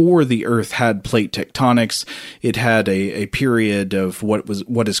before the Earth had plate tectonics, it had a period of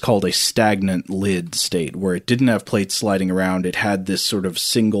what is called a stagnant lid state, where it didn't have plates sliding around. It had this sort of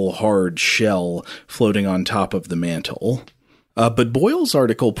single hard shell floating on top of the mantle. But Boyle's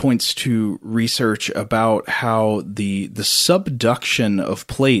article points to research about how the subduction of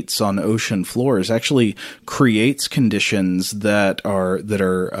plates on ocean floors actually creates conditions that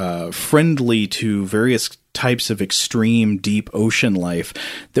are friendly to various types of extreme deep ocean life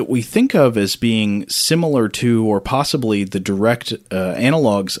that we think of as being similar to or possibly the direct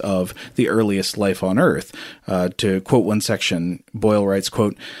analogs of the earliest life on Earth. To quote one section, Boyle writes,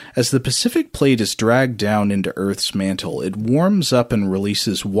 quote, "As the Pacific plate is dragged down into Earth's mantle, it warms up and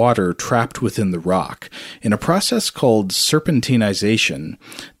releases water trapped within the rock. In a process called serpentinization,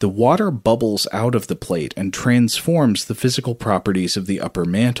 the water bubbles out of the plate and transforms the physical properties of the upper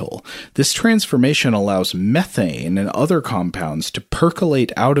mantle. This transformation allows methane and other compounds to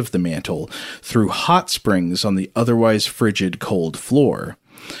percolate out of the mantle through hot springs on the otherwise frigid cold floor.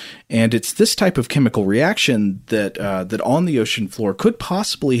 And it's this type of chemical reaction that on the ocean floor could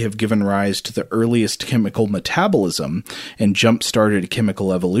possibly have given rise to the earliest chemical metabolism and jump-started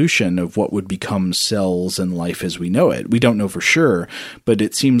chemical evolution of what would become cells and life as we know it. We don't know for sure, but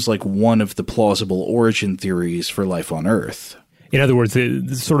it seems like one of the plausible origin theories for life on Earth." In other words, the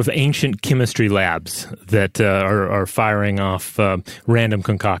sort of ancient chemistry labs that are firing off random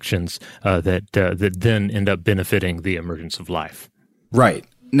concoctions that then end up benefiting the emergence of life. Right.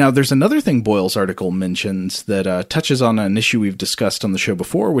 Now, there's another thing Boyle's article mentions that touches on an issue we've discussed on the show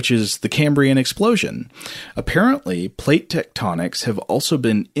before, which is the Cambrian explosion. Apparently, plate tectonics have also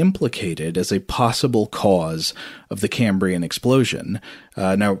been implicated as a possible cause of the Cambrian explosion.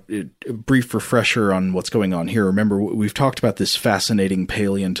 Now, a brief refresher on what's going on here. Remember, we've talked about this fascinating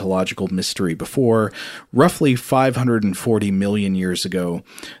paleontological mystery before. Roughly 540 million years ago,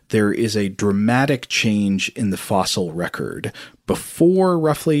 there is a dramatic change in the fossil record. Before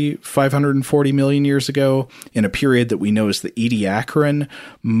roughly 540 million years ago, in a period that we know as the Ediacaran,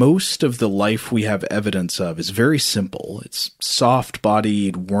 most of the life we have evidence of is very simple. It's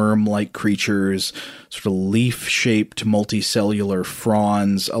soft-bodied, worm-like creatures, sort of leaf-shaped multicellular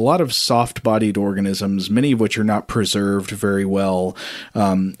fronds, a lot of soft-bodied organisms, many of which are not preserved very well,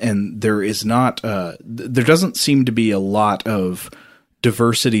 and there doesn't seem to be a lot of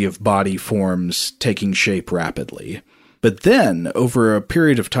diversity of body forms taking shape rapidly. But then, over a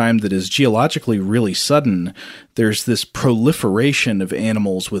period of time that is geologically really sudden, there's this proliferation of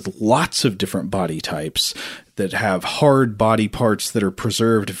animals with lots of different body types that have hard body parts that are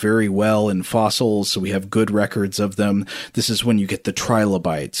preserved very well in fossils, so we have good records of them. This is when you get the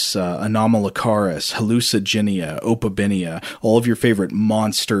trilobites, Anomalocaris, Hallucigenia, Opabinia, all of your favorite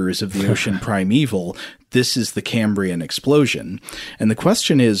monsters of the ocean primeval. This is the Cambrian explosion. And the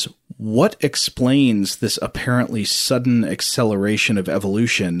question is, what explains this apparently sudden acceleration of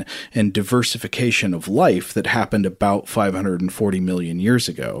evolution and diversification of life that happened about 540 million years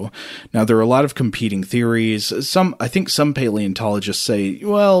ago? Now, there are a lot of competing theories. I think some paleontologists say,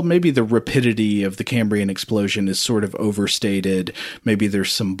 well, maybe the rapidity of the Cambrian explosion is sort of overstated. Maybe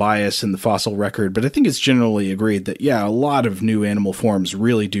there's some bias in the fossil record, but I think it's generally agreed that, yeah, a lot of new animal forms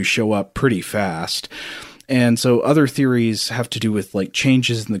really do show up pretty fast. And so other theories have to do with like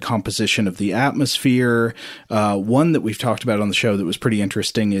changes in the composition of the atmosphere. One that we've talked about on the show that was pretty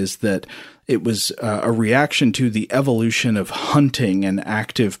interesting is that it was a reaction to the evolution of hunting and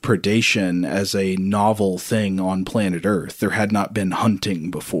active predation as a novel thing on planet Earth. There had not been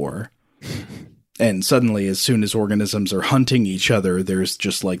hunting before. And suddenly, as soon as organisms are hunting each other, there's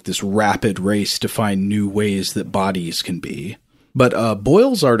just like this rapid race to find new ways that bodies can be. But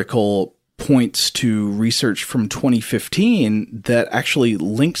Boyle's article points to research from 2015 that actually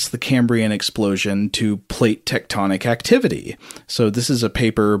links the Cambrian explosion to plate tectonic activity. So this is a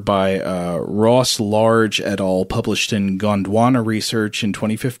paper by Ross Large et al. Published in Gondwana Research in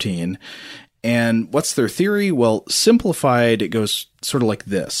 2015. And what's their theory? Well, simplified, it goes sort of like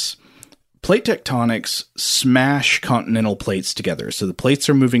this. Plate tectonics smash continental plates together. So the plates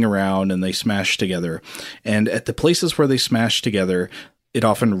are moving around and they smash together. And at the places where they smash together, it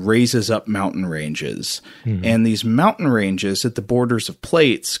often raises up mountain ranges. Mm-hmm. And these mountain ranges at the borders of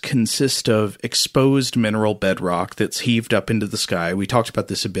plates consist of exposed mineral bedrock that's heaved up into the sky. We talked about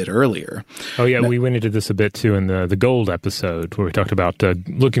this a bit earlier. Oh, yeah, we went into this a bit, too, in the gold episode, where we talked about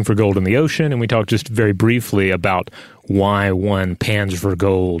looking for gold in the ocean, and we talked just very briefly about why one pans for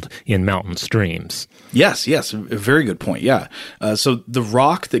gold in mountain streams. Yes, a very good point, yeah. So the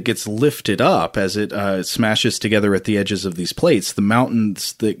rock that gets lifted up as it smashes together at the edges of these plates, the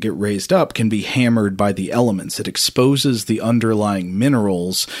mountains that get raised up can be hammered by the elements. It exposes the underlying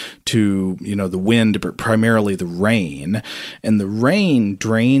minerals to, the wind, but primarily the rain. And the rain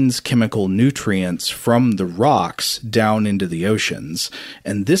drains chemical nutrients from the rocks down into the oceans.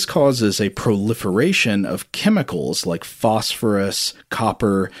 And this causes a proliferation of chemicals like phosphorus,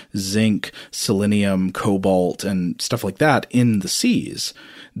 copper, zinc, selenium, cobalt, and stuff like that in the seas.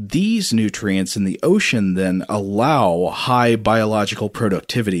 These nutrients in the ocean then allow high biological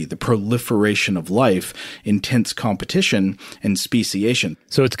productivity, the proliferation of life, intense competition, and speciation.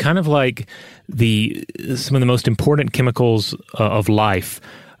 So it's kind of like some of the most important chemicals of life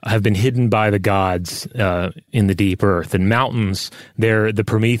have been hidden by the gods in the deep earth. And mountains, they're the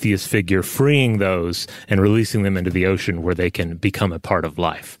Prometheus figure, freeing those and releasing them into the ocean where they can become a part of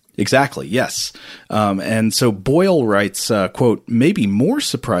life. Exactly, yes. And so Boyle writes, quote, maybe more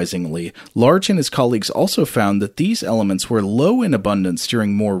surprisingly, Large and his colleagues also found that these elements were low in abundance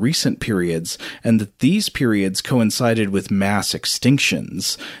during more recent periods, and that these periods coincided with mass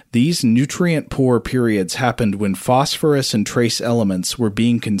extinctions. These nutrient-poor periods happened when phosphorus and trace elements were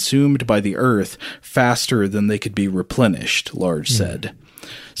being consumed by the earth faster than they could be replenished, Large said.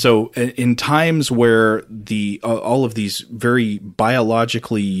 So in times where all of these very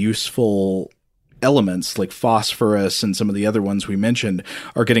biologically useful elements like phosphorus and some of the other ones we mentioned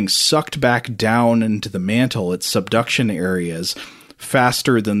are getting sucked back down into the mantle at subduction areas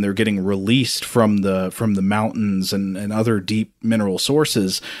faster than they're getting released from the mountains and other deep mineral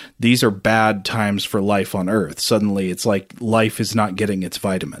sources, these are bad times for life on Earth. Suddenly it's like life is not getting its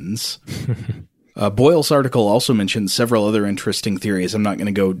vitamins. Boyle's article also mentions several other interesting theories I'm not going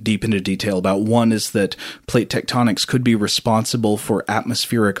to go deep into detail about. One is that plate tectonics could be responsible for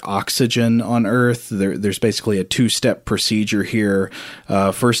atmospheric oxygen on Earth. There's basically a two-step procedure here.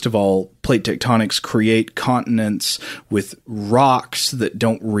 First of all, plate tectonics create continents with rocks that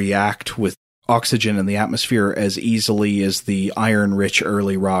don't react with oxygen in the atmosphere as easily as the iron-rich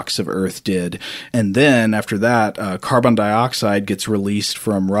early rocks of Earth did. And then after that, carbon dioxide gets released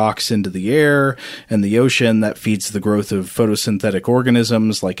from rocks into the air and the ocean. That feeds the growth of photosynthetic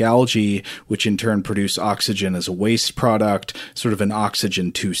organisms like algae, which in turn produce oxygen as a waste product, sort of an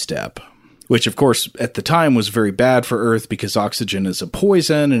oxygen two-step. Which, of course, at the time was very bad for Earth because oxygen is a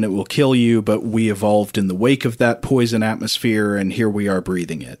poison and it will kill you, but we evolved in the wake of that poison atmosphere, and here we are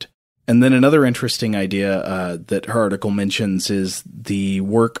breathing it. And then another interesting idea that her article mentions is the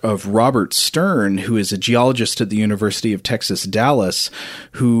work of Robert Stern, who is a geologist at the University of Texas, Dallas,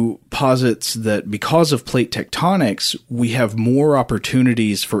 who posits that because of plate tectonics, we have more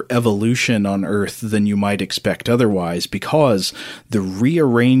opportunities for evolution on Earth than you might expect otherwise, because the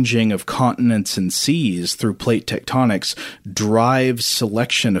rearranging of continents and seas through plate tectonics drives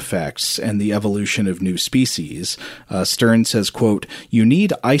selection effects and the evolution of new species. Stern says, quote, "You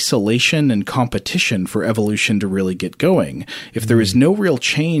need isolation and competition for evolution to really get going. If there is no real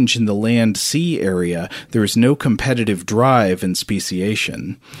change in the land-sea area, there is no competitive drive in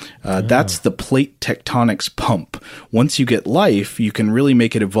speciation." That's the plate tectonics pump. Once you get life, you can really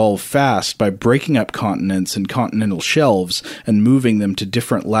make it evolve fast by breaking up continents and continental shelves and moving them to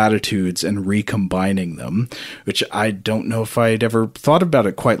different latitudes and recombining them, which I don't know if I'd ever thought about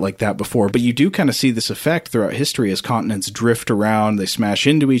it quite like that before, but you do kind of see this effect throughout history as continents drift around, they smash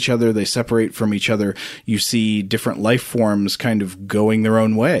into each other, they separate from each other. You see different life forms kind of going their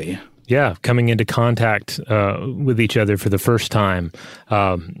own way. Yeah, coming into contact with each other for the first time,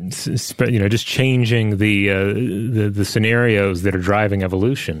 just changing the scenarios that are driving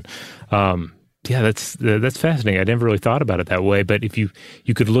evolution. Yeah, that's fascinating. I never really thought about it that way. But if you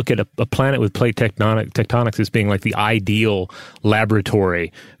could look at a planet with plate tectonics as being like the ideal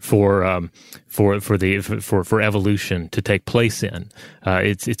laboratory for evolution to take place in,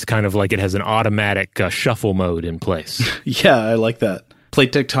 it's kind of like it has an automatic shuffle mode in place. Yeah, I like that.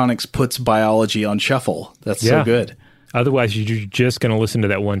 Plate tectonics puts biology on shuffle. That's so good. Otherwise, you're just going to listen to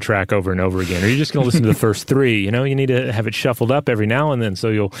that one track over and over again, or you're just going to listen to the first three. You need to have it shuffled up every now and then, so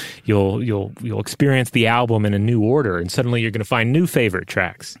you'll experience the album in a new order, and suddenly you're going to find new favorite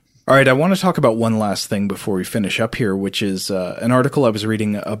tracks. All right, I want to talk about one last thing before we finish up here, which is an article I was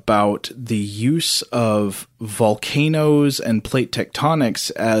reading about the use of volcanoes and plate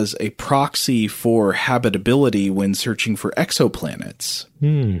tectonics as a proxy for habitability when searching for exoplanets.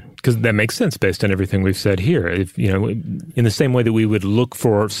 Because that makes sense based on everything we've said here. If, in the same way that we would look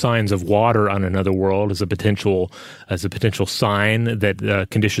for signs of water on another world as a potential sign that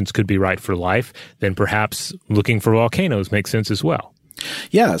conditions could be right for life, then perhaps looking for volcanoes makes sense as well.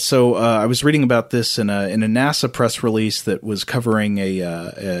 Yeah, so I was reading about this in a NASA press release that was covering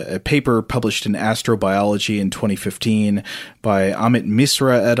a paper published in Astrobiology in 2015 by Amit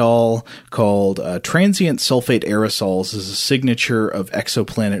Misra et al. Called Transient Sulfate Aerosols as a Signature of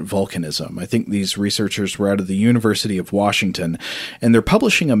Exoplanet Volcanism. I think these researchers were out of the University of Washington, and they're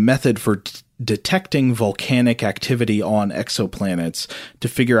publishing a method for detecting volcanic activity on exoplanets to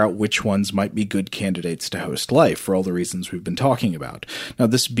figure out which ones might be good candidates to host life for all the reasons we've been talking about. Now,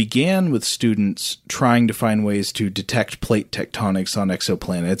 this began with students trying to find ways to detect plate tectonics on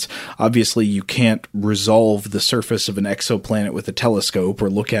exoplanets. Obviously, you can't resolve the surface of an exoplanet with a telescope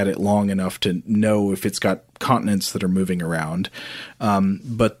or look at it long enough to know if it's got continents that are moving around.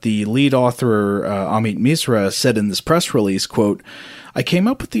 But the lead author, Amit Misra, said in this press release, quote, "I came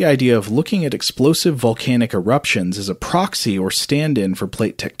up with the idea of looking at explosive volcanic eruptions as a proxy or stand-in for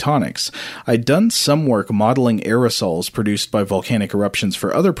plate tectonics. I'd done some work modeling aerosols produced by volcanic eruptions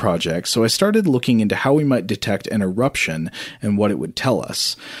for other projects, so I started looking into how we might detect an eruption and what it would tell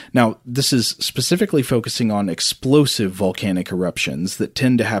us." Now, this is specifically focusing on explosive volcanic eruptions that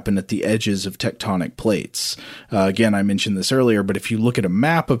tend to happen at the edges of tectonic plates. Again, I mentioned this earlier, but if you look at a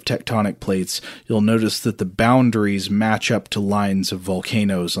map of tectonic plates, you'll notice that the boundaries match up to lines of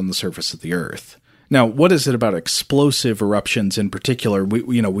volcanoes on the surface of the Earth. Now, what is it about explosive eruptions in particular?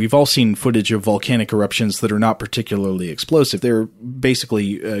 We've all seen footage of volcanic eruptions that are not particularly explosive. They're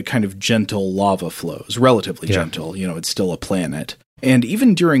basically kind of gentle lava flows, relatively gentle. It's still a planet. And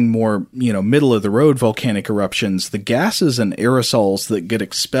even during more, middle-of-the-road volcanic eruptions, the gases and aerosols that get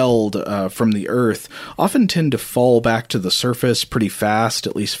expelled from the Earth often tend to fall back to the surface pretty fast,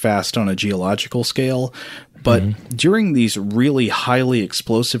 at least fast on a geological scale. But during these really highly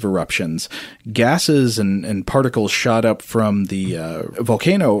explosive eruptions, gases and particles shot up from the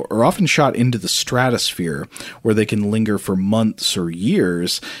volcano are often shot into the stratosphere, where they can linger for months or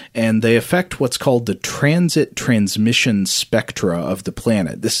years, and they affect what's called the transit transmission spectra of the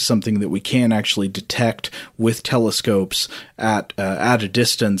planet. This is something that we can actually detect with telescopes at a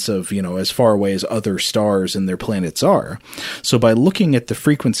distance of, as far away as other stars and their planets are. So by looking at the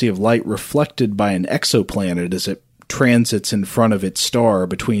frequency of light reflected by an exoplanet as it transits in front of its star,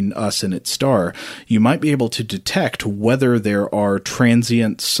 between us and its star, you might be able to detect whether there are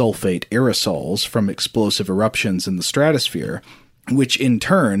transient sulfate aerosols from explosive eruptions in the stratosphere, which in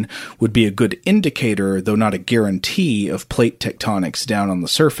turn would be a good indicator, though not a guarantee, of plate tectonics down on the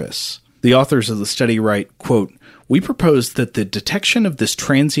surface. The authors of the study write, quote, "We proposed that the detection of this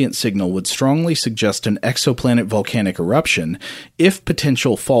transient signal would strongly suggest an exoplanet volcanic eruption if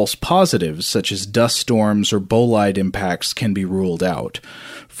potential false positives, such as dust storms or bolide impacts, can be ruled out.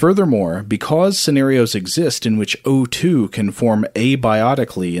 Furthermore, because scenarios exist in which O2 can form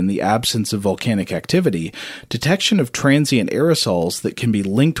abiotically in the absence of volcanic activity, detection of transient aerosols that can be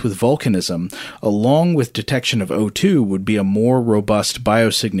linked with volcanism, along with detection of O2, would be a more robust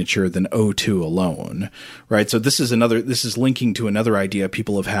biosignature than O2 alone." Right? So this is linking to another idea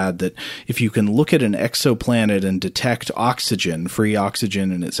people have had, that if you can look at an exoplanet and detect oxygen, free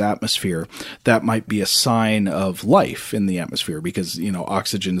oxygen in its atmosphere, that might be a sign of life in the atmosphere, because,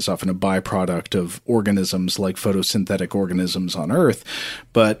 oxygen is often a byproduct of organisms like photosynthetic organisms on Earth.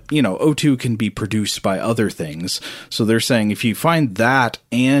 But, O2 can be produced by other things. So they're saying if you find that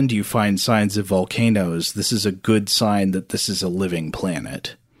and you find signs of volcanoes, this is a good sign that this is a living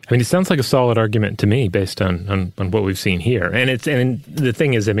planet. I mean, it sounds like a solid argument to me based on what we've seen here. And the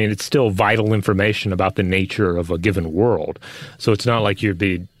thing is, it's still vital information about the nature of a given world. So it's not like you'd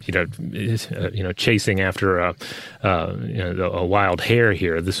be, chasing after a wild hare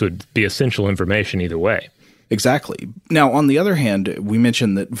here. This would be essential information either way. Exactly. Now, on the other hand, we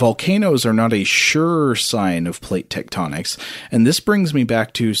mentioned that volcanoes are not a sure sign of plate tectonics, and this brings me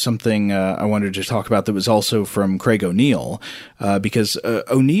back to something I wanted to talk about that was also from Craig O'Neill, because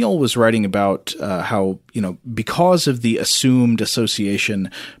O'Neill was writing about how, because of the assumed association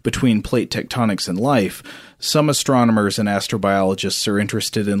between plate tectonics and life, some astronomers and astrobiologists are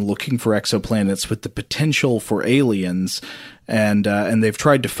interested in looking for exoplanets with the potential for aliens, and they've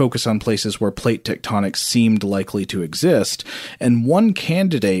tried to focus on places where plate tectonics seemed likely to exist. And one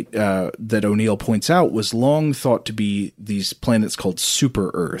candidate that O'Neill points out was long thought to be these planets called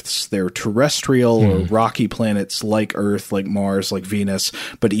super-Earths. They're terrestrial or rocky planets like Earth, like Mars, like Venus,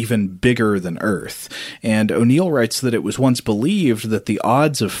 but even bigger than Earth. And O'Neill writes that it was once believed that the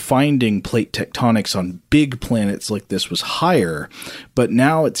odds of finding plate tectonics on big planets like this was higher, but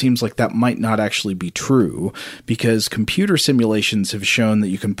now it seems like that might not actually be true, because computer simulations have shown that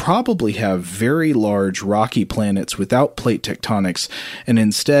you can probably have very large rocky planets without plate tectonics, and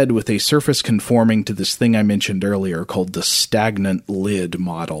instead with a surface conforming to this thing I mentioned earlier called the stagnant lid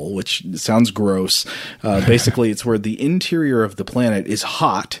model, which sounds gross. Basically, it's where the interior of the planet is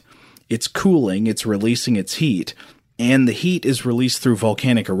hot, it's cooling, it's releasing its heat, and the heat is released through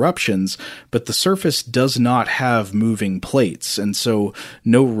volcanic eruptions, but the surface does not have moving plates, and so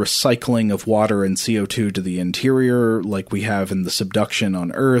no recycling of water and CO2 to the interior like we have in the subduction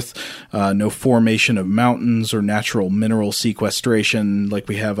on Earth, no formation of mountains or natural mineral sequestration like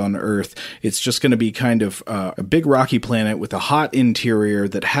we have on Earth. It's just going to be kind of a big rocky planet with a hot interior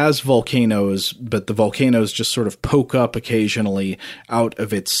that has volcanoes, but the volcanoes just sort of poke up occasionally out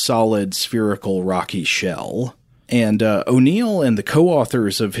of its solid spherical rocky shell. And O'Neill and the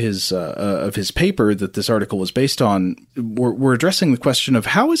co-authors of his paper that this article was based on were addressing the question of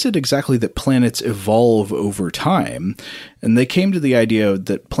how is it exactly that planets evolve over time? And they came to the idea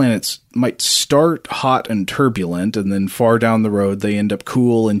that planets might start hot and turbulent, and then far down the road they end up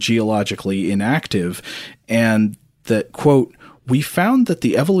cool and geologically inactive, and that, quote, "We found that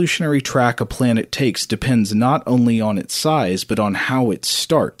the evolutionary track a planet takes depends not only on its size, but on how it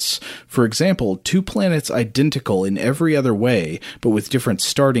starts. For example, two planets identical in every other way, but with different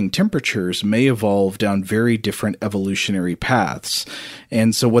starting temperatures, may evolve down very different evolutionary paths."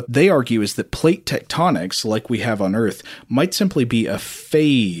 And so what they argue is that plate tectonics, like we have on Earth, might simply be a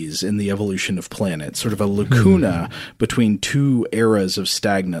phase in the evolution of planets, sort of a lacuna between two eras of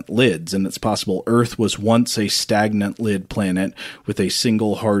stagnant lids. And it's possible Earth was once a stagnant lid planet with a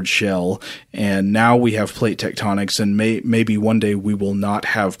single hard shell, and now we have plate tectonics, and maybe one day we will not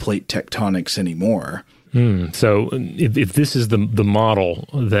have plate tectonics anymore. So if this is the model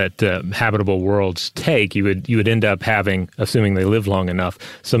that habitable worlds take, you would end up having, assuming they live long enough,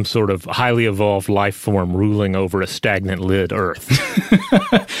 some sort of highly evolved life form ruling over a stagnant lid Earth.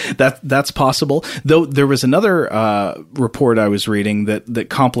 That's possible. Though there was another report I was reading that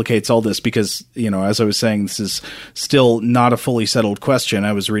complicates all this because, as I was saying, this is still not a fully settled question.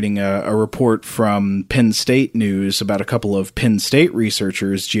 I was reading a report from Penn State News about a couple of Penn State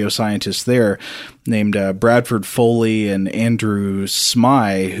researchers, geoscientists there, named Bradford Foley and Andrew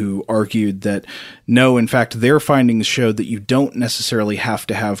Smye, who argued that no, in fact, their findings showed that you don't necessarily have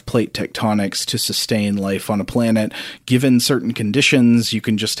to have plate tectonics to sustain life on a planet. Given certain conditions, you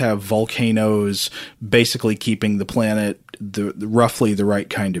can just have volcanoes basically keeping the planet roughly the right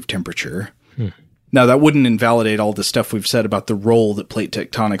kind of temperature. Now, that wouldn't invalidate all the stuff we've said about the role that plate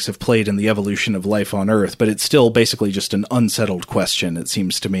tectonics have played in the evolution of life on Earth, but it's still basically just an unsettled question, it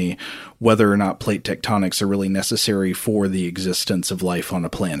seems to me, whether or not plate tectonics are really necessary for the existence of life on a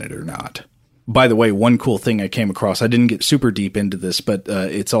planet or not. By the way, one cool thing I came across, I didn't get super deep into this, but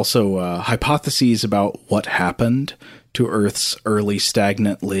it's also hypotheses about what happened to Earth's early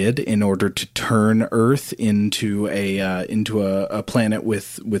stagnant lid in order to turn Earth into a planet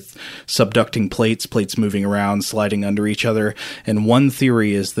with subducting plates moving around, sliding under each other. And one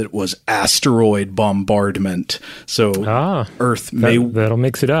theory is that it was asteroid bombardment. So Earth that'll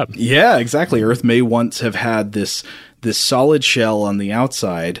mix it up. Yeah, exactly. Earth may once have had this solid shell on the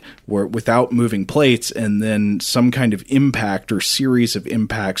outside where without moving plates, and then some kind of impact or series of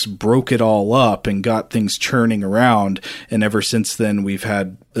impacts broke it all up and got things churning around. And ever since then, we've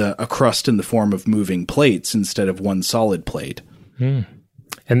had a crust in the form of moving plates instead of one solid plate.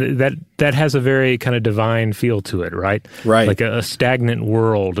 And that has a very kind of divine feel to it, right? Right. Like a stagnant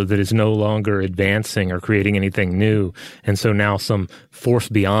world that is no longer advancing or creating anything new. And so now some force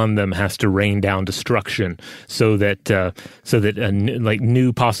beyond them has to rain down destruction so that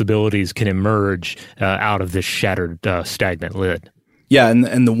new possibilities can emerge out of this shattered stagnant lid. Yeah,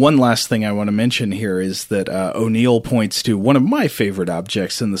 and the one last thing I want to mention here is that O'Neill points to one of my favorite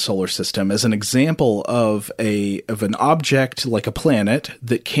objects in the solar system as an example of an object like a planet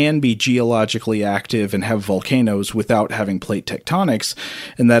that can be geologically active and have volcanoes without having plate tectonics.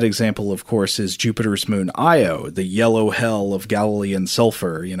 And that example, of course, is Jupiter's moon Io, the yellow hell of Galilean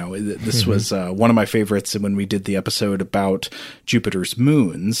sulfur. This was one of my favorites when we did the episode about Jupiter's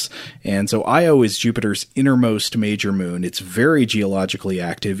moons. And so Io is Jupiter's innermost major moon. It's very geologically geologically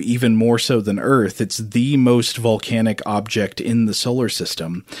active, even more so than Earth. It's the most volcanic object in the solar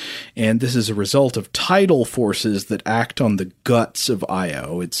system. And this is a result of tidal forces that act on the guts of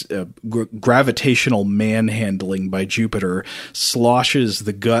Io. It's gravitational manhandling by Jupiter sloshes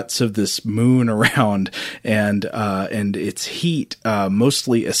the guts of this moon around, and its heat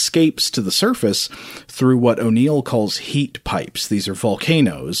mostly escapes to the surface through what O'Neill calls heat pipes. These are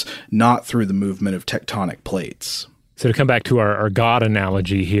volcanoes, not through the movement of tectonic plates. So to come back to our God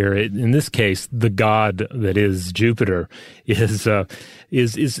analogy here, in this case, the god that is Jupiter is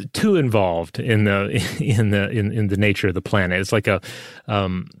too involved in the nature of the planet. It's like a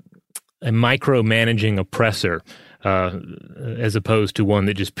micromanaging oppressor, as opposed to one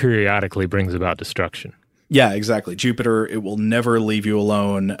that just periodically brings about destruction. Yeah, exactly. Jupiter, it will never leave you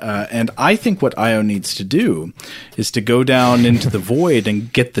alone. And I think what Io needs to do is to go down into the void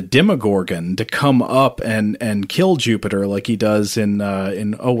and get the Demogorgon to come up and kill Jupiter like he does in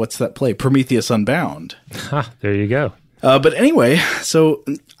what's that play? Prometheus Unbound. There you go. But anyway, so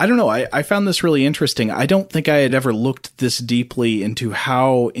I don't know. I found this really interesting. I don't think I had ever looked this deeply into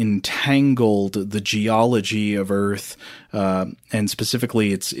how entangled the geology of Earth, and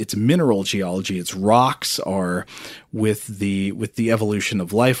specifically its mineral geology, its rocks are with the evolution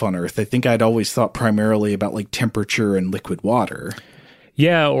of life on Earth. I think I'd always thought primarily about like temperature and liquid water.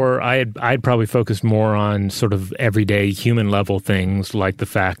 Yeah, or I'd probably focus more on sort of everyday human level things, like the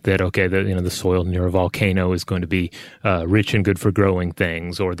fact that the soil near a volcano is going to be rich and good for growing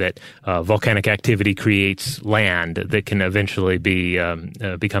things, or that volcanic activity creates land that can eventually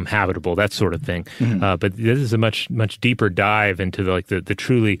become habitable, that sort of thing. Mm-hmm. But this is a much deeper dive into the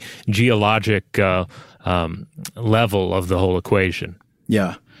truly geologic level of the whole equation.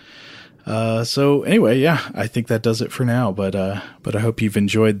 Yeah. So anyway, yeah, I think that does it for now, but I hope you've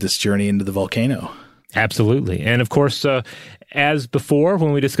enjoyed this journey into the volcano. Absolutely. And of course, as before,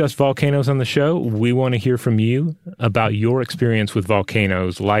 when we discuss volcanoes on the show, we want to hear from you about your experience with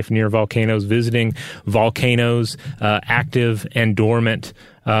volcanoes, life near volcanoes, visiting volcanoes, active and dormant.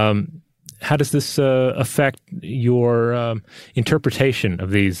 How does this affect your interpretation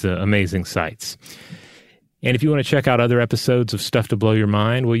of these amazing sites? And if you want to check out other episodes of Stuff to Blow Your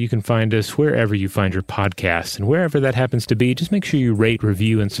Mind, well, you can find us wherever you find your podcasts. And wherever that happens to be, just make sure you rate,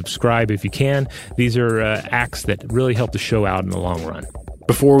 review, and subscribe if you can. These are acts that really help the show out in the long run.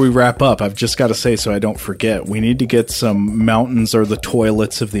 Before we wrap up, I've just got to say, so I don't forget, we need to get some Mountains Are the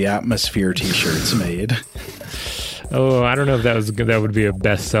Toilets of the Atmosphere t-shirts made. Oh, I don't know if that would be a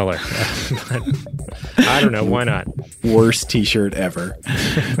bestseller. I don't know. Why not? Worst t-shirt ever.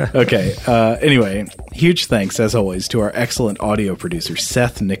 Okay. Anyway, huge thanks, as always, to our excellent audio producer,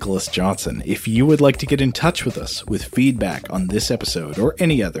 Seth Nicholas Johnson. If you would like to get in touch with us with feedback on this episode or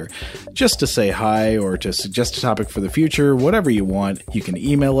any other, just to say hi or to suggest a topic for the future, whatever you want, you can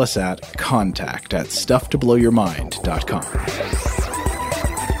email us at contact@stufftoblowyourmind.com.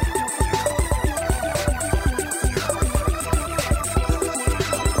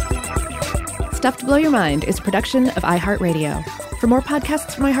 Stuff to Blow Your Mind is a production of iHeartRadio. For more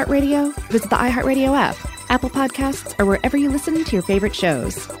podcasts from iHeartRadio, visit the iHeartRadio app, Apple Podcasts, or wherever you listen to your favorite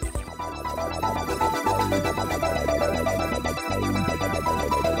shows.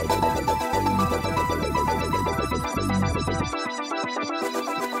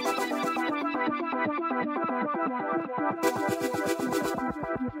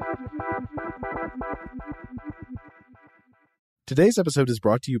 Today's episode is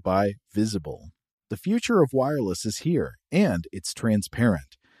brought to you by Visible. The future of wireless is here, and it's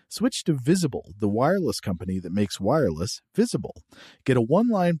transparent. Switch to Visible, the wireless company that makes wireless visible. Get a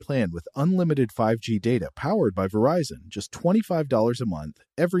one-line plan with unlimited 5G data powered by Verizon, just $25 a month,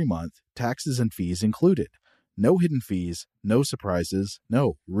 every month, taxes and fees included. No hidden fees, no surprises,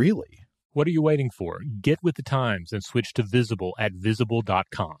 no, really. What are you waiting for? Get with the times and switch to Visible at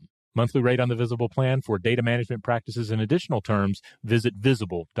Visible.com. Monthly rate on the Visible plan. For data management practices and additional terms, visit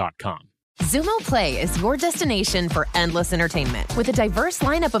Visible.com. Xumo Play is your destination for endless entertainment. With a diverse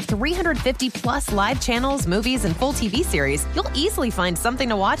lineup of 350-plus live channels, movies, and full TV series, you'll easily find something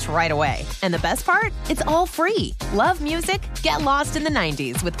to watch right away. And the best part? It's all free. Love music? Get lost in the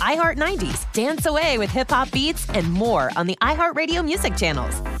 90s with iHeart 90s, dance away with hip-hop beats, and more on the iHeartRadio music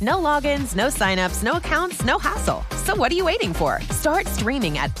channels. No logins, no signups, no accounts, no hassle. So what are you waiting for? Start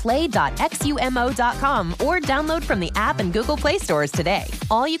streaming at play.xumo.com or download from the app and Google Play stores today.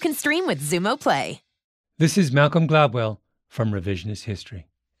 All you can stream with Xumo Play. This is Malcolm Gladwell from Revisionist History.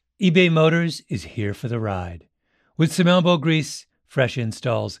 eBay Motors is here for the ride. With some elbow grease, fresh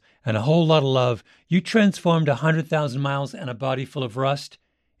installs, and a whole lot of love, you transformed 100,000 miles and a body full of rust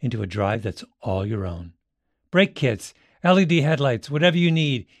into a drive that's all your own. Brake kits, LED headlights, whatever you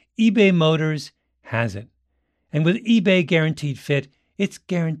need, eBay Motors has it. And with eBay Guaranteed Fit, it's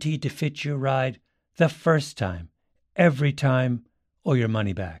guaranteed to fit your ride the first time, every time, or your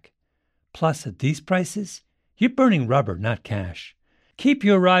money back. Plus, at these prices, you're burning rubber, not cash. Keep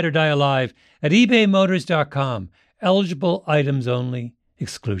your ride or die alive at ebaymotors.com. Eligible items only.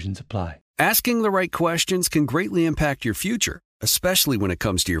 Exclusions apply. Asking the right questions can greatly impact your future, especially when it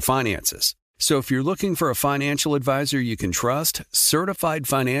comes to your finances. So if you're looking for a financial advisor you can trust, certified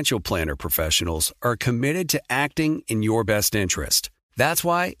financial planner professionals are committed to acting in your best interest. That's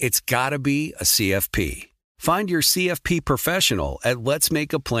why it's got to be a CFP. Find your CFP professional at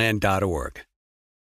letsmakeaplan.org.